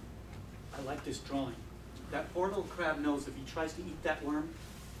 I like this drawing. That poor little crab knows if he tries to eat that worm,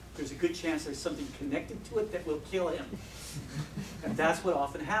 there's a good chance there's something connected to it that will kill him. And that's what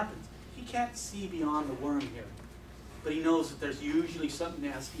often happens. He can't see beyond the worm here, but he knows that there's usually something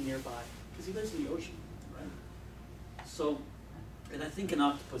nasty nearby because he lives in the ocean, right? So, and I think an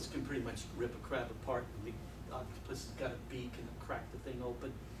octopus can pretty much rip a crab apart. And the octopus has got a beak and crack the thing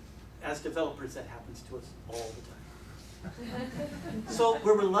open. As developers, that happens to us all the time. So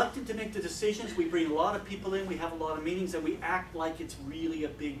we're reluctant to make the decisions. We bring a lot of people in, we have a lot of meetings, and we act like it's really a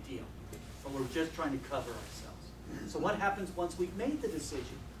big deal. But we're just trying to cover ourselves. So what happens once we've made the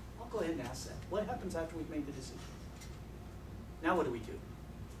decision? I'll go ahead and ask that. What happens after we've made the decision? Now what do?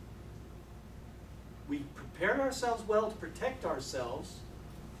 We prepared ourselves well to protect ourselves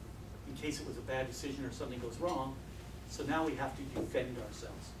in case it was a bad decision or something goes wrong. So now we have to defend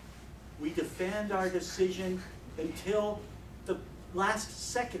ourselves. We defend our decision until the last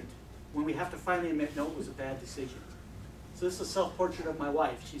second when we have to finally admit, no, it was a bad decision. So this is a self-portrait of my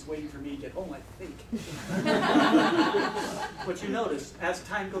wife. She's waiting for me to get home, I think. But you notice, as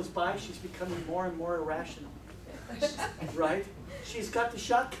time goes by, she's becoming more and more irrational. Right? She's got the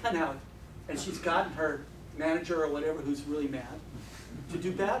shotgun out, and she's gotten her manager or whatever who's really mad to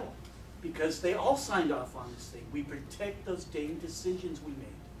do battle. Because they all signed off on this thing. We protect those dang decisions we made.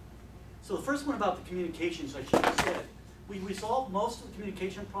 So the first one about the communications, I should have said, we resolve most of the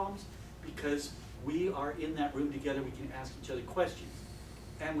communication problems because we are in that room together, we can ask each other questions.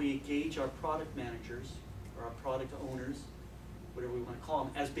 And we engage our product managers, or our product owners, whatever we want to call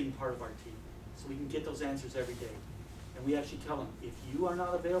them, as being part of our team. So we can get those answers every day. And we actually tell them, if you are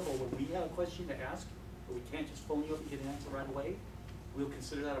not available when we have a question to ask, or we can't just phone you up and get an answer right away, we'll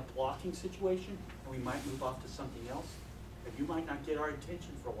consider that a blocking situation, and we might move off to something else, and you might not get our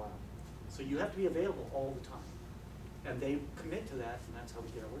attention for a while. So you have to be available all the time. And they commit to that, and that's how we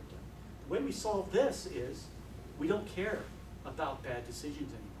get our work done. The way we solve this is, we don't care about bad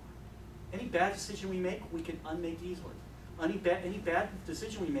decisions anymore. Any bad decision we make, we can unmake easily. Any bad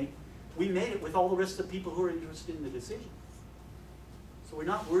decision we made it with all the rest of the people who are interested in the decision. So we're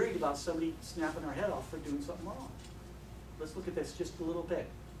not worried about somebody snapping our head off for doing something wrong. Let's look at this just a little bit.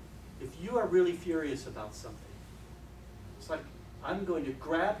 If you are really furious about something, it's like, I'm going to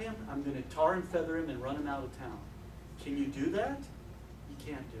grab him, I'm going to tar and feather him and run him out of town. Can you do that? You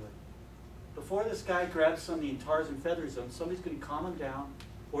can't do it. Before this guy grabs somebody and tars and feathers him, somebody's going to calm him down,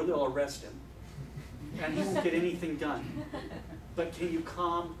 or they'll arrest him, and he won't get anything done. But can you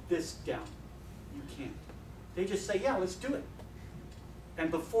calm this down? You can't. They just say, yeah, let's do it.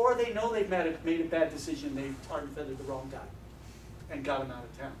 And before they know they've made a bad decision, they've tarred and feathered the wrong guy and got him out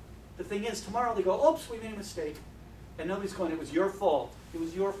of town. The thing is, tomorrow they go, oops, we made a mistake. And nobody's going, it was your fault. It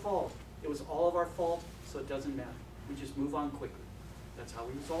was your fault. It was all of our fault, so it doesn't matter. We just move on quickly. That's how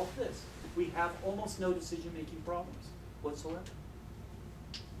we resolve this. We have almost no decision-making problems whatsoever.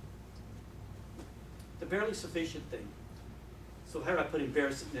 The barely sufficient thing. So how do I put in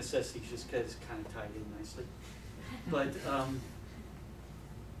bare necessities, just because it's kind of tied in nicely. But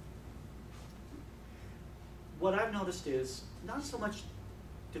what I've noticed is not so much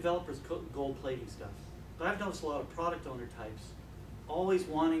developers gold-plating stuff, but I've noticed a lot of product owner types always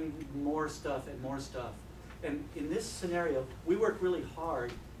wanting more stuff and more stuff. And in this scenario, we work really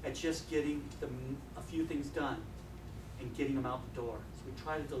hard at just getting a few things done and getting them out the door. So we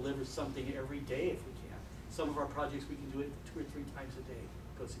try to deliver something every day if we can. Some of our projects we can do it 2 or 3 times a day.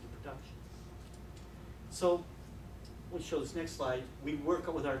 It goes into production. So we'll show this next slide. We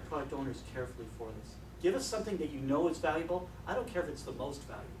work with our product owners carefully for this. Give us something that you know is valuable. I don't care if it's the most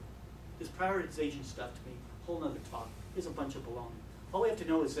valuable. This prioritization stuff to me, whole nother talk, is a bunch of baloney. All we have to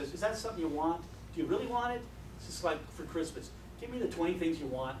know is this, is that something you want? Do you really want it? It's just like for Christmas. Give me the 20 things you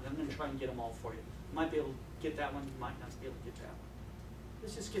want, and I'm going to try and get them all for you. You might be able to get that one, you might not be able to get that one.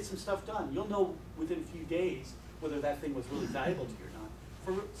 Let's just get some stuff done. You'll know within a few days whether that thing was really valuable to you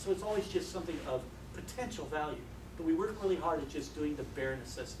or not. So it's always just something of potential value. But we work really hard at just doing the bare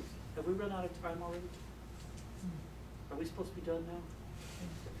necessities. Have we run out of time already? Are we supposed to be done now?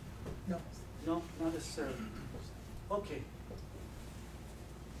 No. No, not necessarily. Okay.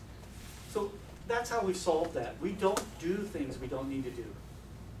 So that's how we solve that. We don't do things we don't need to do.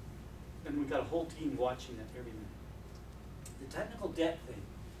 And we've got a whole team watching that every minute. The technical debt thing.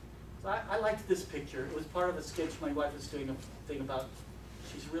 So I liked this picture. It was part of a sketch my wife was doing a thing about.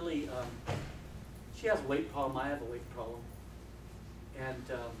 She's really, she has a weight problem. I have a weight problem. And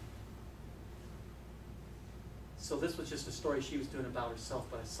so this was just a story she was doing about herself,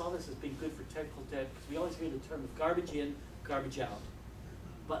 but I saw this as being good for technical debt because we always hear the term of garbage in, garbage out.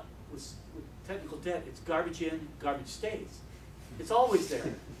 But with technical debt, it's garbage in, garbage stays. It's always there.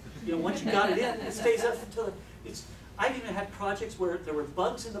 You know, once you got it in, it stays up until it's. I've even had projects where there were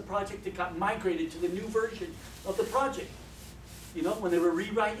bugs in the project that got migrated to the new version of the project. You know, when they were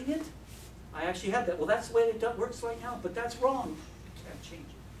rewriting it, I actually had that. Well, that's the way it works right now, but that's wrong. You can't change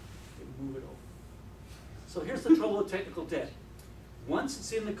it. You can move it over. So here's the trouble with technical debt. Once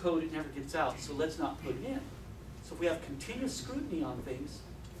it's in the code, it never gets out, so let's not put it in. So if we have continuous scrutiny on things,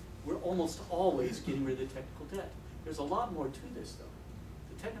 we're almost always getting rid of the technical debt. There's a lot more to this though.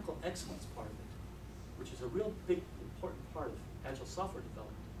 The technical excellence part of it, which is a real big, important part of Agile software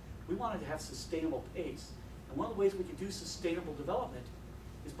development. We wanted to have sustainable pace. And one of the ways we can do sustainable development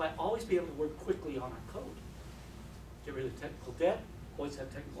is by always being able to work quickly on our code. Get rid of technical debt, always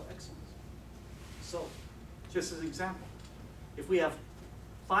have technical excellence. So, just as an example, if we have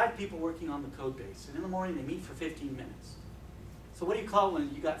 5 people working on the code base, and in the morning they meet for 15 minutes. So what do you call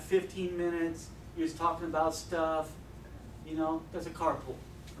when you got 15 minutes, you're just talking about stuff, you know, there's a carpool,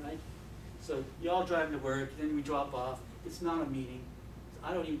 right? So you all driving to work, then we drop off. It's not a meeting.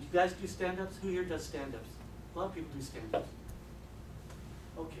 I don't even, do you guys do stand-ups? Who here does stand-ups? A lot of people do stand-ups.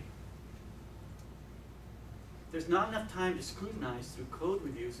 Okay. There's not enough time to scrutinize through code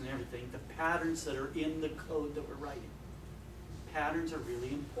reviews and everything the patterns that are in the code that we're writing. Patterns are really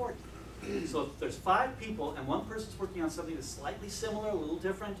important. So if there's 5 people and one person's working on something that's slightly similar, a little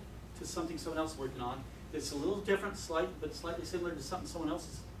different to something someone else is working on, that's a little different, but slightly similar to something someone else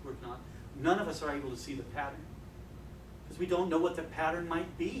is working on, none of us are able to see the pattern. Because we don't know what the pattern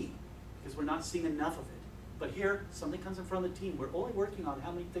might be, because we're not seeing enough of it. But here, something comes in front of the team. We're only working on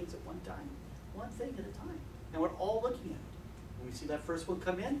how many things at one time? One thing at a time. And we're all looking at it. When we see that first one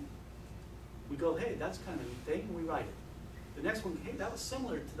come in, we go, hey, that's kind of a neat thing, and we write it. The next one, hey, that was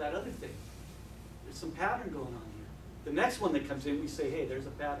similar to that other thing. There's some pattern going on here. The next one that comes in, we say, hey, there's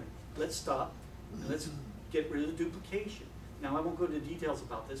a pattern. Let's stop, and let's get rid of the duplication. Now, I won't go into details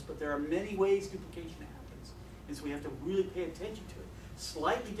about this, but there are many ways duplication happens. And so we have to really pay attention to it.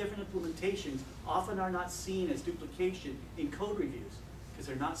 Slightly different implementations often are not seen as duplication in code reviews, because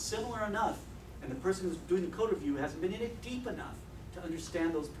they're not similar enough, and the person who's doing the code review hasn't been in it deep enough to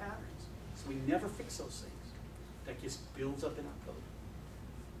understand those patterns. So we never fix those things. That just builds up in our code.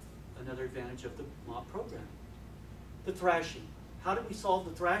 Another advantage of the mob programming. The thrashing. How do we solve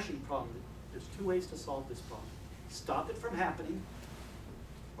the thrashing problem? There's 2 ways to solve this problem. Stop it from happening,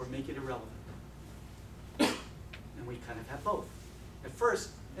 or make it irrelevant. And we kind of have both. At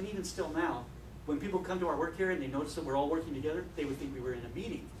first, and even still now, when people come to our work here and they notice that we're all working together, they would think we were in a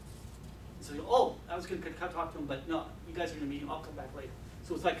meeting. So, oh, I was going to talk to them, but no, you guys are in a meeting, I'll come back later.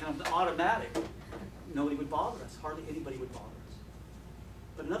 So it's like kind of automatic. Nobody would bother us. Hardly anybody would bother us.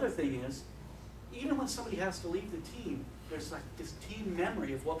 But another thing is, even when somebody has to leave the team, there's like this team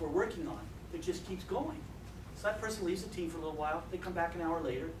memory of what we're working on that just keeps going. So that person leaves the team for a little while, they come back an hour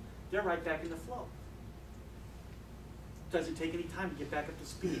later, they're right back in the flow. Doesn't take any time to get back up to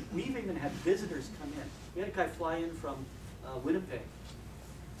speed. We've even had visitors come in. We had a guy fly in from Winnipeg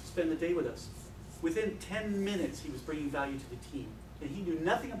to spend the day with us. Within 10 minutes, he was bringing value to the team. And he knew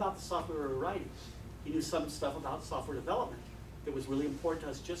nothing about the software we were writing. He knew some stuff about software development that was really important to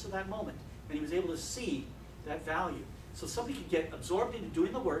us just at that moment. And he was able to see that value. So somebody could get absorbed into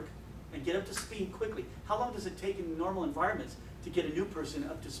doing the work and get up to speed quickly. How long does it take in normal environments to get a new person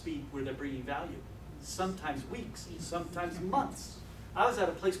up to speed where they're bringing value? Sometimes weeks, sometimes months. I was at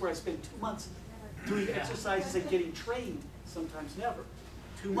a place where I spent 2 months doing exercises and getting trained, sometimes never.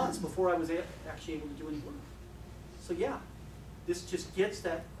 2 months before I was actually able to do any work. So yeah, this just gets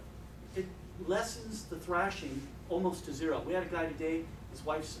that, it lessens the thrashing almost to 0. We had a guy today, his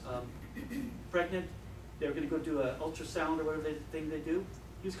wife's pregnant. They were going to go do an ultrasound or whatever thing they do.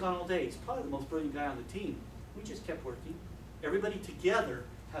 He was gone all day. He's probably the most brilliant guy on the team. We just kept working. Everybody together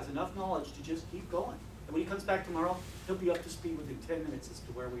has enough knowledge to just keep going. And when he comes back tomorrow, he'll be up to speed within 10 minutes as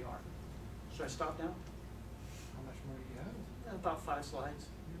to where we are. Should I stop now? How much more do you have? About 5 slides.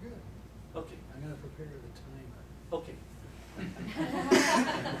 You're good. Okay. I'm going to prepare the timer. Okay.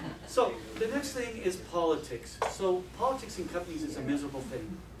 So the next thing is politics. So politics in companies is a miserable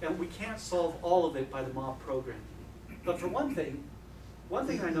thing, and we can't solve all of it by the mob programming. But for one thing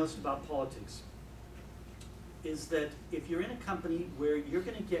I noticed about politics is that if you're in a company where you're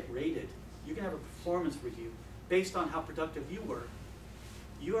going to get rated, you're going to have a performance review based on how productive you were,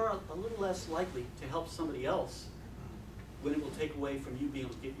 you are a little less likely to help somebody else when it will take away from you being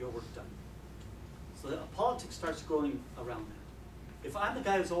able to get your work done. So politics starts growing around that. If I'm the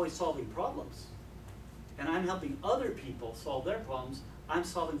guy who's always solving problems, and I'm helping other people solve their problems, I'm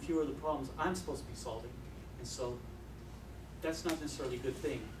solving fewer of the problems I'm supposed to be solving. And so that's not necessarily a good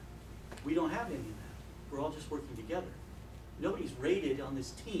thing. We don't have any of that. We're all just working together. Nobody's rated on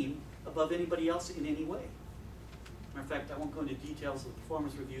this team above anybody else in any way. Matter of fact, I won't go into details of the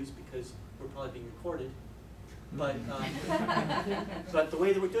performance reviews because we're probably being recorded. But, but the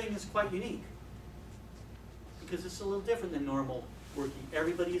way that we're doing is quite unique. Because it's a little different than normal working.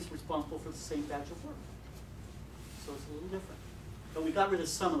 Everybody is responsible for the same batch of work. So it's a little different. But we got rid of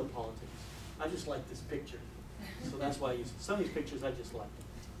some of the politics. I just like this picture. So that's why I use it. Some of these pictures I just like.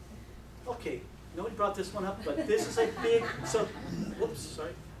 Okay, nobody brought this one up, but this is a big, so, whoops,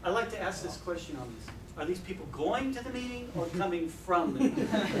 sorry. I like to ask this question on this. Are these people going to the meeting or coming from the meeting?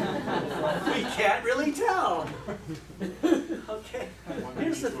 We can't really tell. Okay,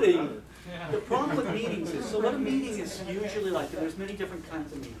 here's the thing. The problem with meetings is, so what a meeting is usually like, and there's many different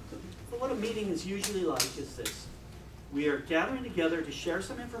kinds of meetings, but what a meeting is usually like is this. We are gathering together to share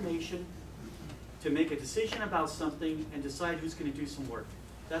some information, to make a decision about something, and decide who's going to do some work.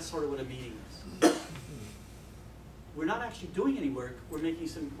 That's sort of what a meeting is. We're not actually doing any work, we're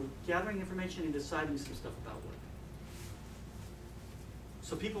gathering information and deciding some stuff about work.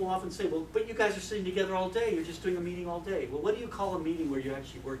 So people will often say, well, but you guys are sitting together all day, you're just doing a meeting all day. Well, what do you call a meeting where you're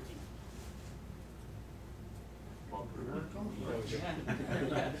actually working?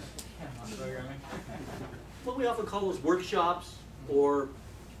 Well, we often call those workshops, or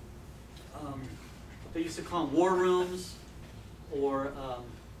they used to call them war rooms, or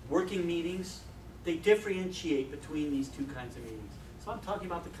working meetings. They differentiate between these two kinds of meetings. So I'm talking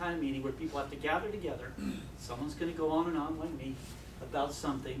about the kind of meeting where people have to gather together, someone's going to go on and on like me about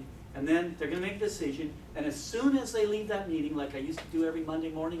something, and then they're going to make a decision, and as soon as they leave that meeting, like I used to do every Monday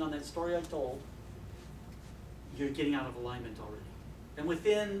morning on that story I told, you're getting out of alignment already. And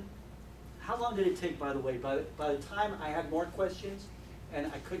within, how long did it take, by the way? By the time I had more questions and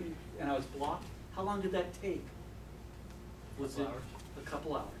I couldn't, and I was blocked, how long did that take? Was it a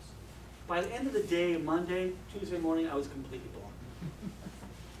couple hours? By the end of the day, Monday, Tuesday morning, I was completely blocked.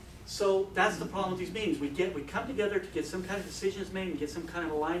 So that's the problem with these meetings. We come together to get some kind of decisions made and get some kind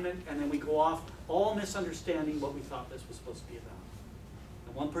of alignment, and then we go off all misunderstanding what we thought this was supposed to be about.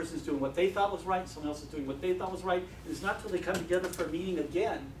 And one person's doing what they thought was right, someone else is doing what they thought was right, and it's not until they come together for a meeting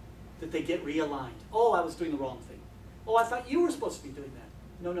again that they get realigned. Oh, I was doing the wrong thing. Oh, I thought you were supposed to be doing that.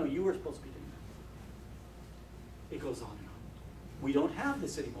 No, you were supposed to be doing that. It goes on and on. We don't have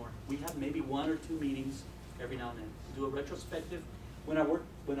this anymore. We have maybe 1 or 2 meetings every now and then. We do a retrospective. When our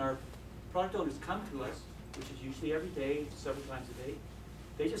product owners come to us, which is usually every day, several times a day,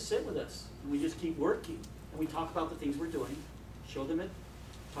 they just sit with us and we just keep working. And we talk about the things we're doing, show them it,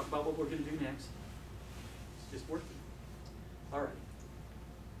 talk about what we're going to do next. It's just working. All right.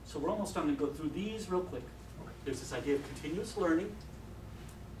 So we're almost done. I'm going to go through these real quick. There's this idea of continuous learning.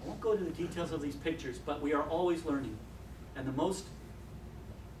 I won't go into the details of these pictures, but we are always learning. And the most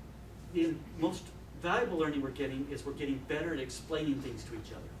valuable learning we're getting is we're getting better at explaining things to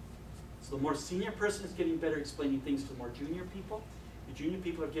each other. So the more senior person is getting better at explaining things to the more junior people. The junior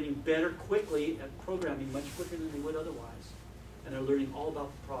people are getting better quickly at programming, much quicker than they would otherwise. And they're learning all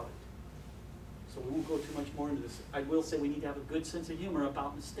about the product. So we won't go too much more into this. I will say we need to have a good sense of humor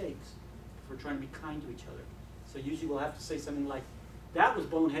about mistakes if we're trying to be kind to each other. So usually we'll have to say something like, that was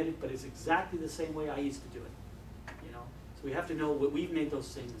boneheaded, but it's exactly the same way I used to do it. You know? So we have to know what we've made those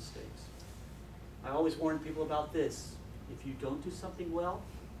same mistakes. I always warn people about this. If you don't do something well,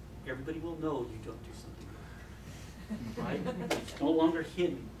 everybody will know you don't do something well. Right? It's no longer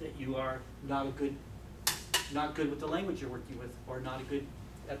hidden that you are not good with the language you're working with, or not good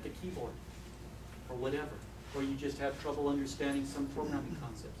at the keyboard, or whatever. Or you just have trouble understanding some programming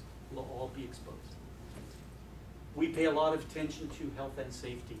concepts. Will all be exposed. We pay a lot of attention to health and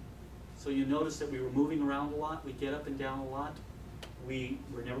safety. So you notice that we were moving around a lot, we get up and down a lot. We're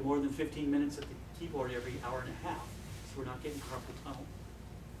never more than 15 minutes at the keyboard every hour and a half, so we're not getting carpal tunnel.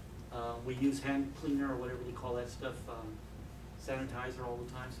 We use hand cleaner or whatever they call that stuff, sanitizer all the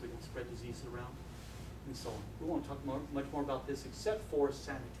time so we don't spread disease around, and so on. We won't talk much more about this except for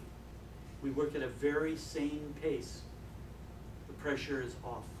sanity. We work at a very sane pace. The pressure is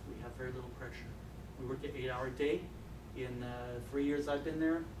off. We have very little pressure. We work an 8-hour day. In 3 years I've been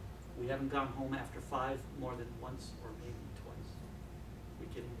there, we haven't gone home after 5 more than once or maybe twice. We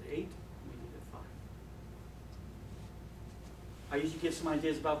get in at 8, we leave at 5. I usually give some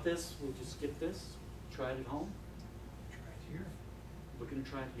ideas about this. We'll just skip this, try it at home. Try it here. We're going to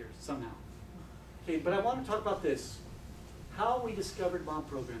try it here somehow. Okay, but I want to talk about this. How we discovered mob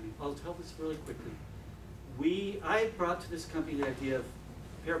programming. I'll tell this really quickly. I brought to this company the idea of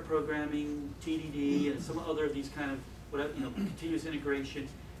pair programming, TDD, and some other of these kind of continuous integration,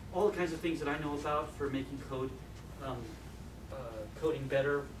 all the kinds of things that I know about for making coding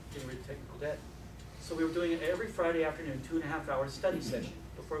better, getting rid of technical debt. So we were doing it every Friday afternoon, 2.5-hour study session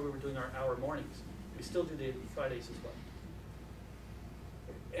before we were doing our hour mornings. We still do the Fridays as well.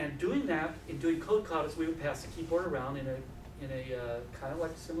 And doing that, in doing code katas, we would pass the keyboard around in a kind of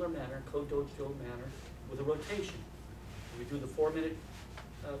like a similar manner, code dojo manner, with a rotation. We do the 4-minute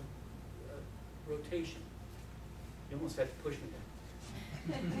rotation. You almost had to push me there.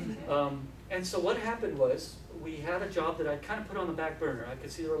 And so what happened was, we had a job that I kind of put on the back burner. I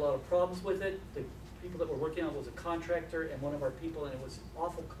could see there were a lot of problems with it. The people that were working on it was a contractor and one of our people, and it was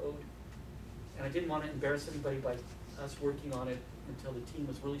awful code. And I didn't want to embarrass anybody by us working on it until the team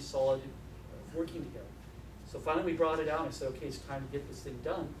was really solid, working together. So finally we brought it out and I said, okay, it's time to get this thing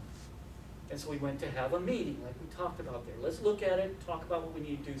done. And so we went to have a meeting, like we talked about there. Let's look at it, talk about what we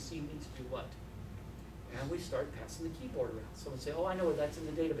need to do, see who needs to do what. And we start passing the keyboard around. Someone would say, oh, I know where that's in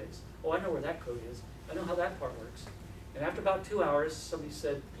the database. Oh, I know where that code is. I know how that part works. And after about 2 hours, somebody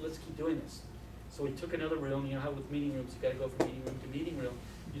said, let's keep doing this. So we took another room. You know how with meeting rooms, you gotta go from meeting room to meeting room.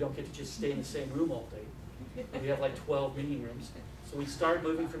 You don't get to just stay in the same room all day. We have like 12 meeting rooms. So we started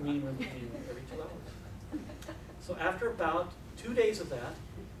moving from meeting room to meeting room every 2 hours. So after about 2 days of that,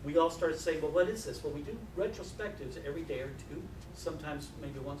 we all started saying, well, what is this? Well, we do retrospectives every day or two, sometimes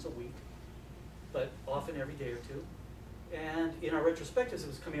maybe once a week, but often every day or two. And in our retrospectives, it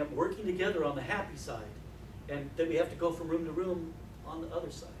was coming up working together on the happy side. And then we have to go from room to room on the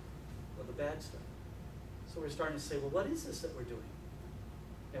other side, or the bad stuff. So we're starting to say, well, what is this that we're doing?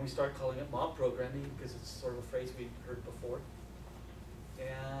 And we start calling it mob programming because it's sort of a phrase we'd heard before.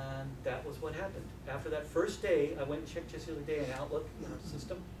 And that was what happened. After that first day, I went and checked just the other day in Outlook, in our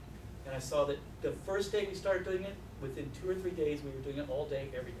system, and I saw that the first day we started doing it, within 2 or 3 days, we were doing it all day,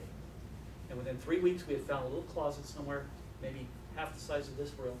 every day. And within 3 weeks, we had found a little closet somewhere, maybe half the size of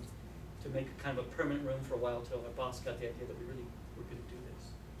this room, to make a kind of a permanent room for a while until our boss got the idea that we really were going to do this.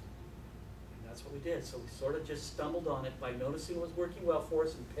 And that's what we did. So we sort of just stumbled on it by noticing it was working well for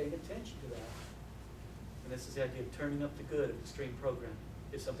us and paying attention to that. And this is the idea of turning up the good of extreme programming.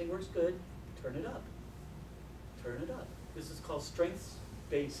 If something works good, turn it up. Turn it up. This is called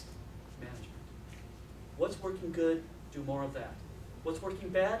strengths-based management. What's working good, do more of that. What's working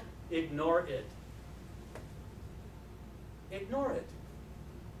bad, ignore it. Ignore it.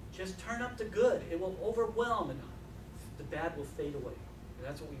 Just turn up the good. It will overwhelm and the bad will fade away. And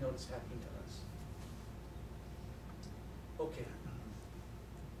that's what we notice happening to us. Okay.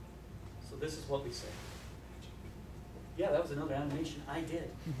 So this is what we say. Yeah, that was another animation I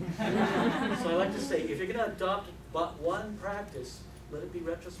did. So I like to say, if you're going to adopt but one practice, let it be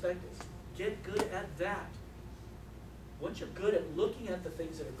retrospective. Get good at that. Once you're good at looking at the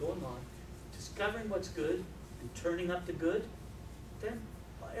things that are going on, discovering what's good, and turning up the good, then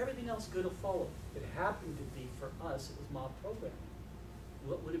everything else good will follow. It happened to be for us, it was mob programming.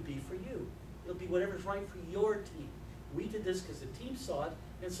 What would it be for you? It'll be whatever's right for your team. We did this because the team saw it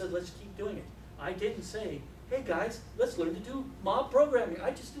and said, let's keep doing it. I didn't say, hey guys, let's learn to do mob programming.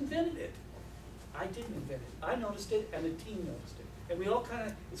 I just invented it. I didn't invent it. I noticed it and the team noticed it. And we all kind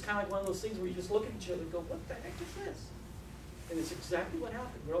of, it's kind of like one of those things where you just look at each other and go, what the heck is this? And it's exactly what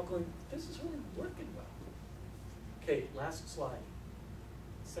happened. We're all going, this is really working well. Okay, last slide.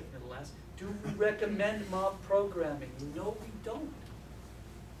 Second to the last. Do we recommend mob programming? No, we don't.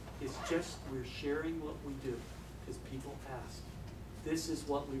 It's just we're sharing what we do because people ask. This is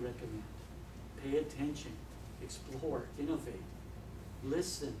what we recommend. Pay attention, explore, innovate,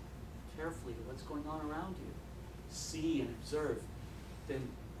 listen carefully to what's going on around you. See and observe, then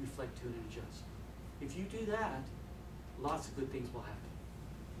reflect, tune, and adjust. If you do that, lots of good things will happen.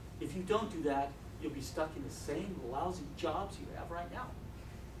 If you don't do that, you'll be stuck in the same lousy jobs you have right now.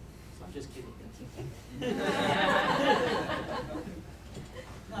 So I'm just kidding.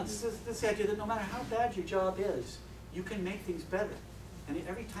 No, this is the idea that no matter how bad your job is, you can make things better. And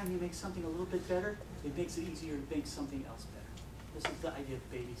every time you make something a little bit better, it makes it easier to make something else better. This is the idea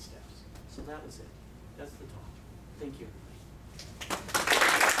of baby steps. So that was it. That's the talk. Thank you.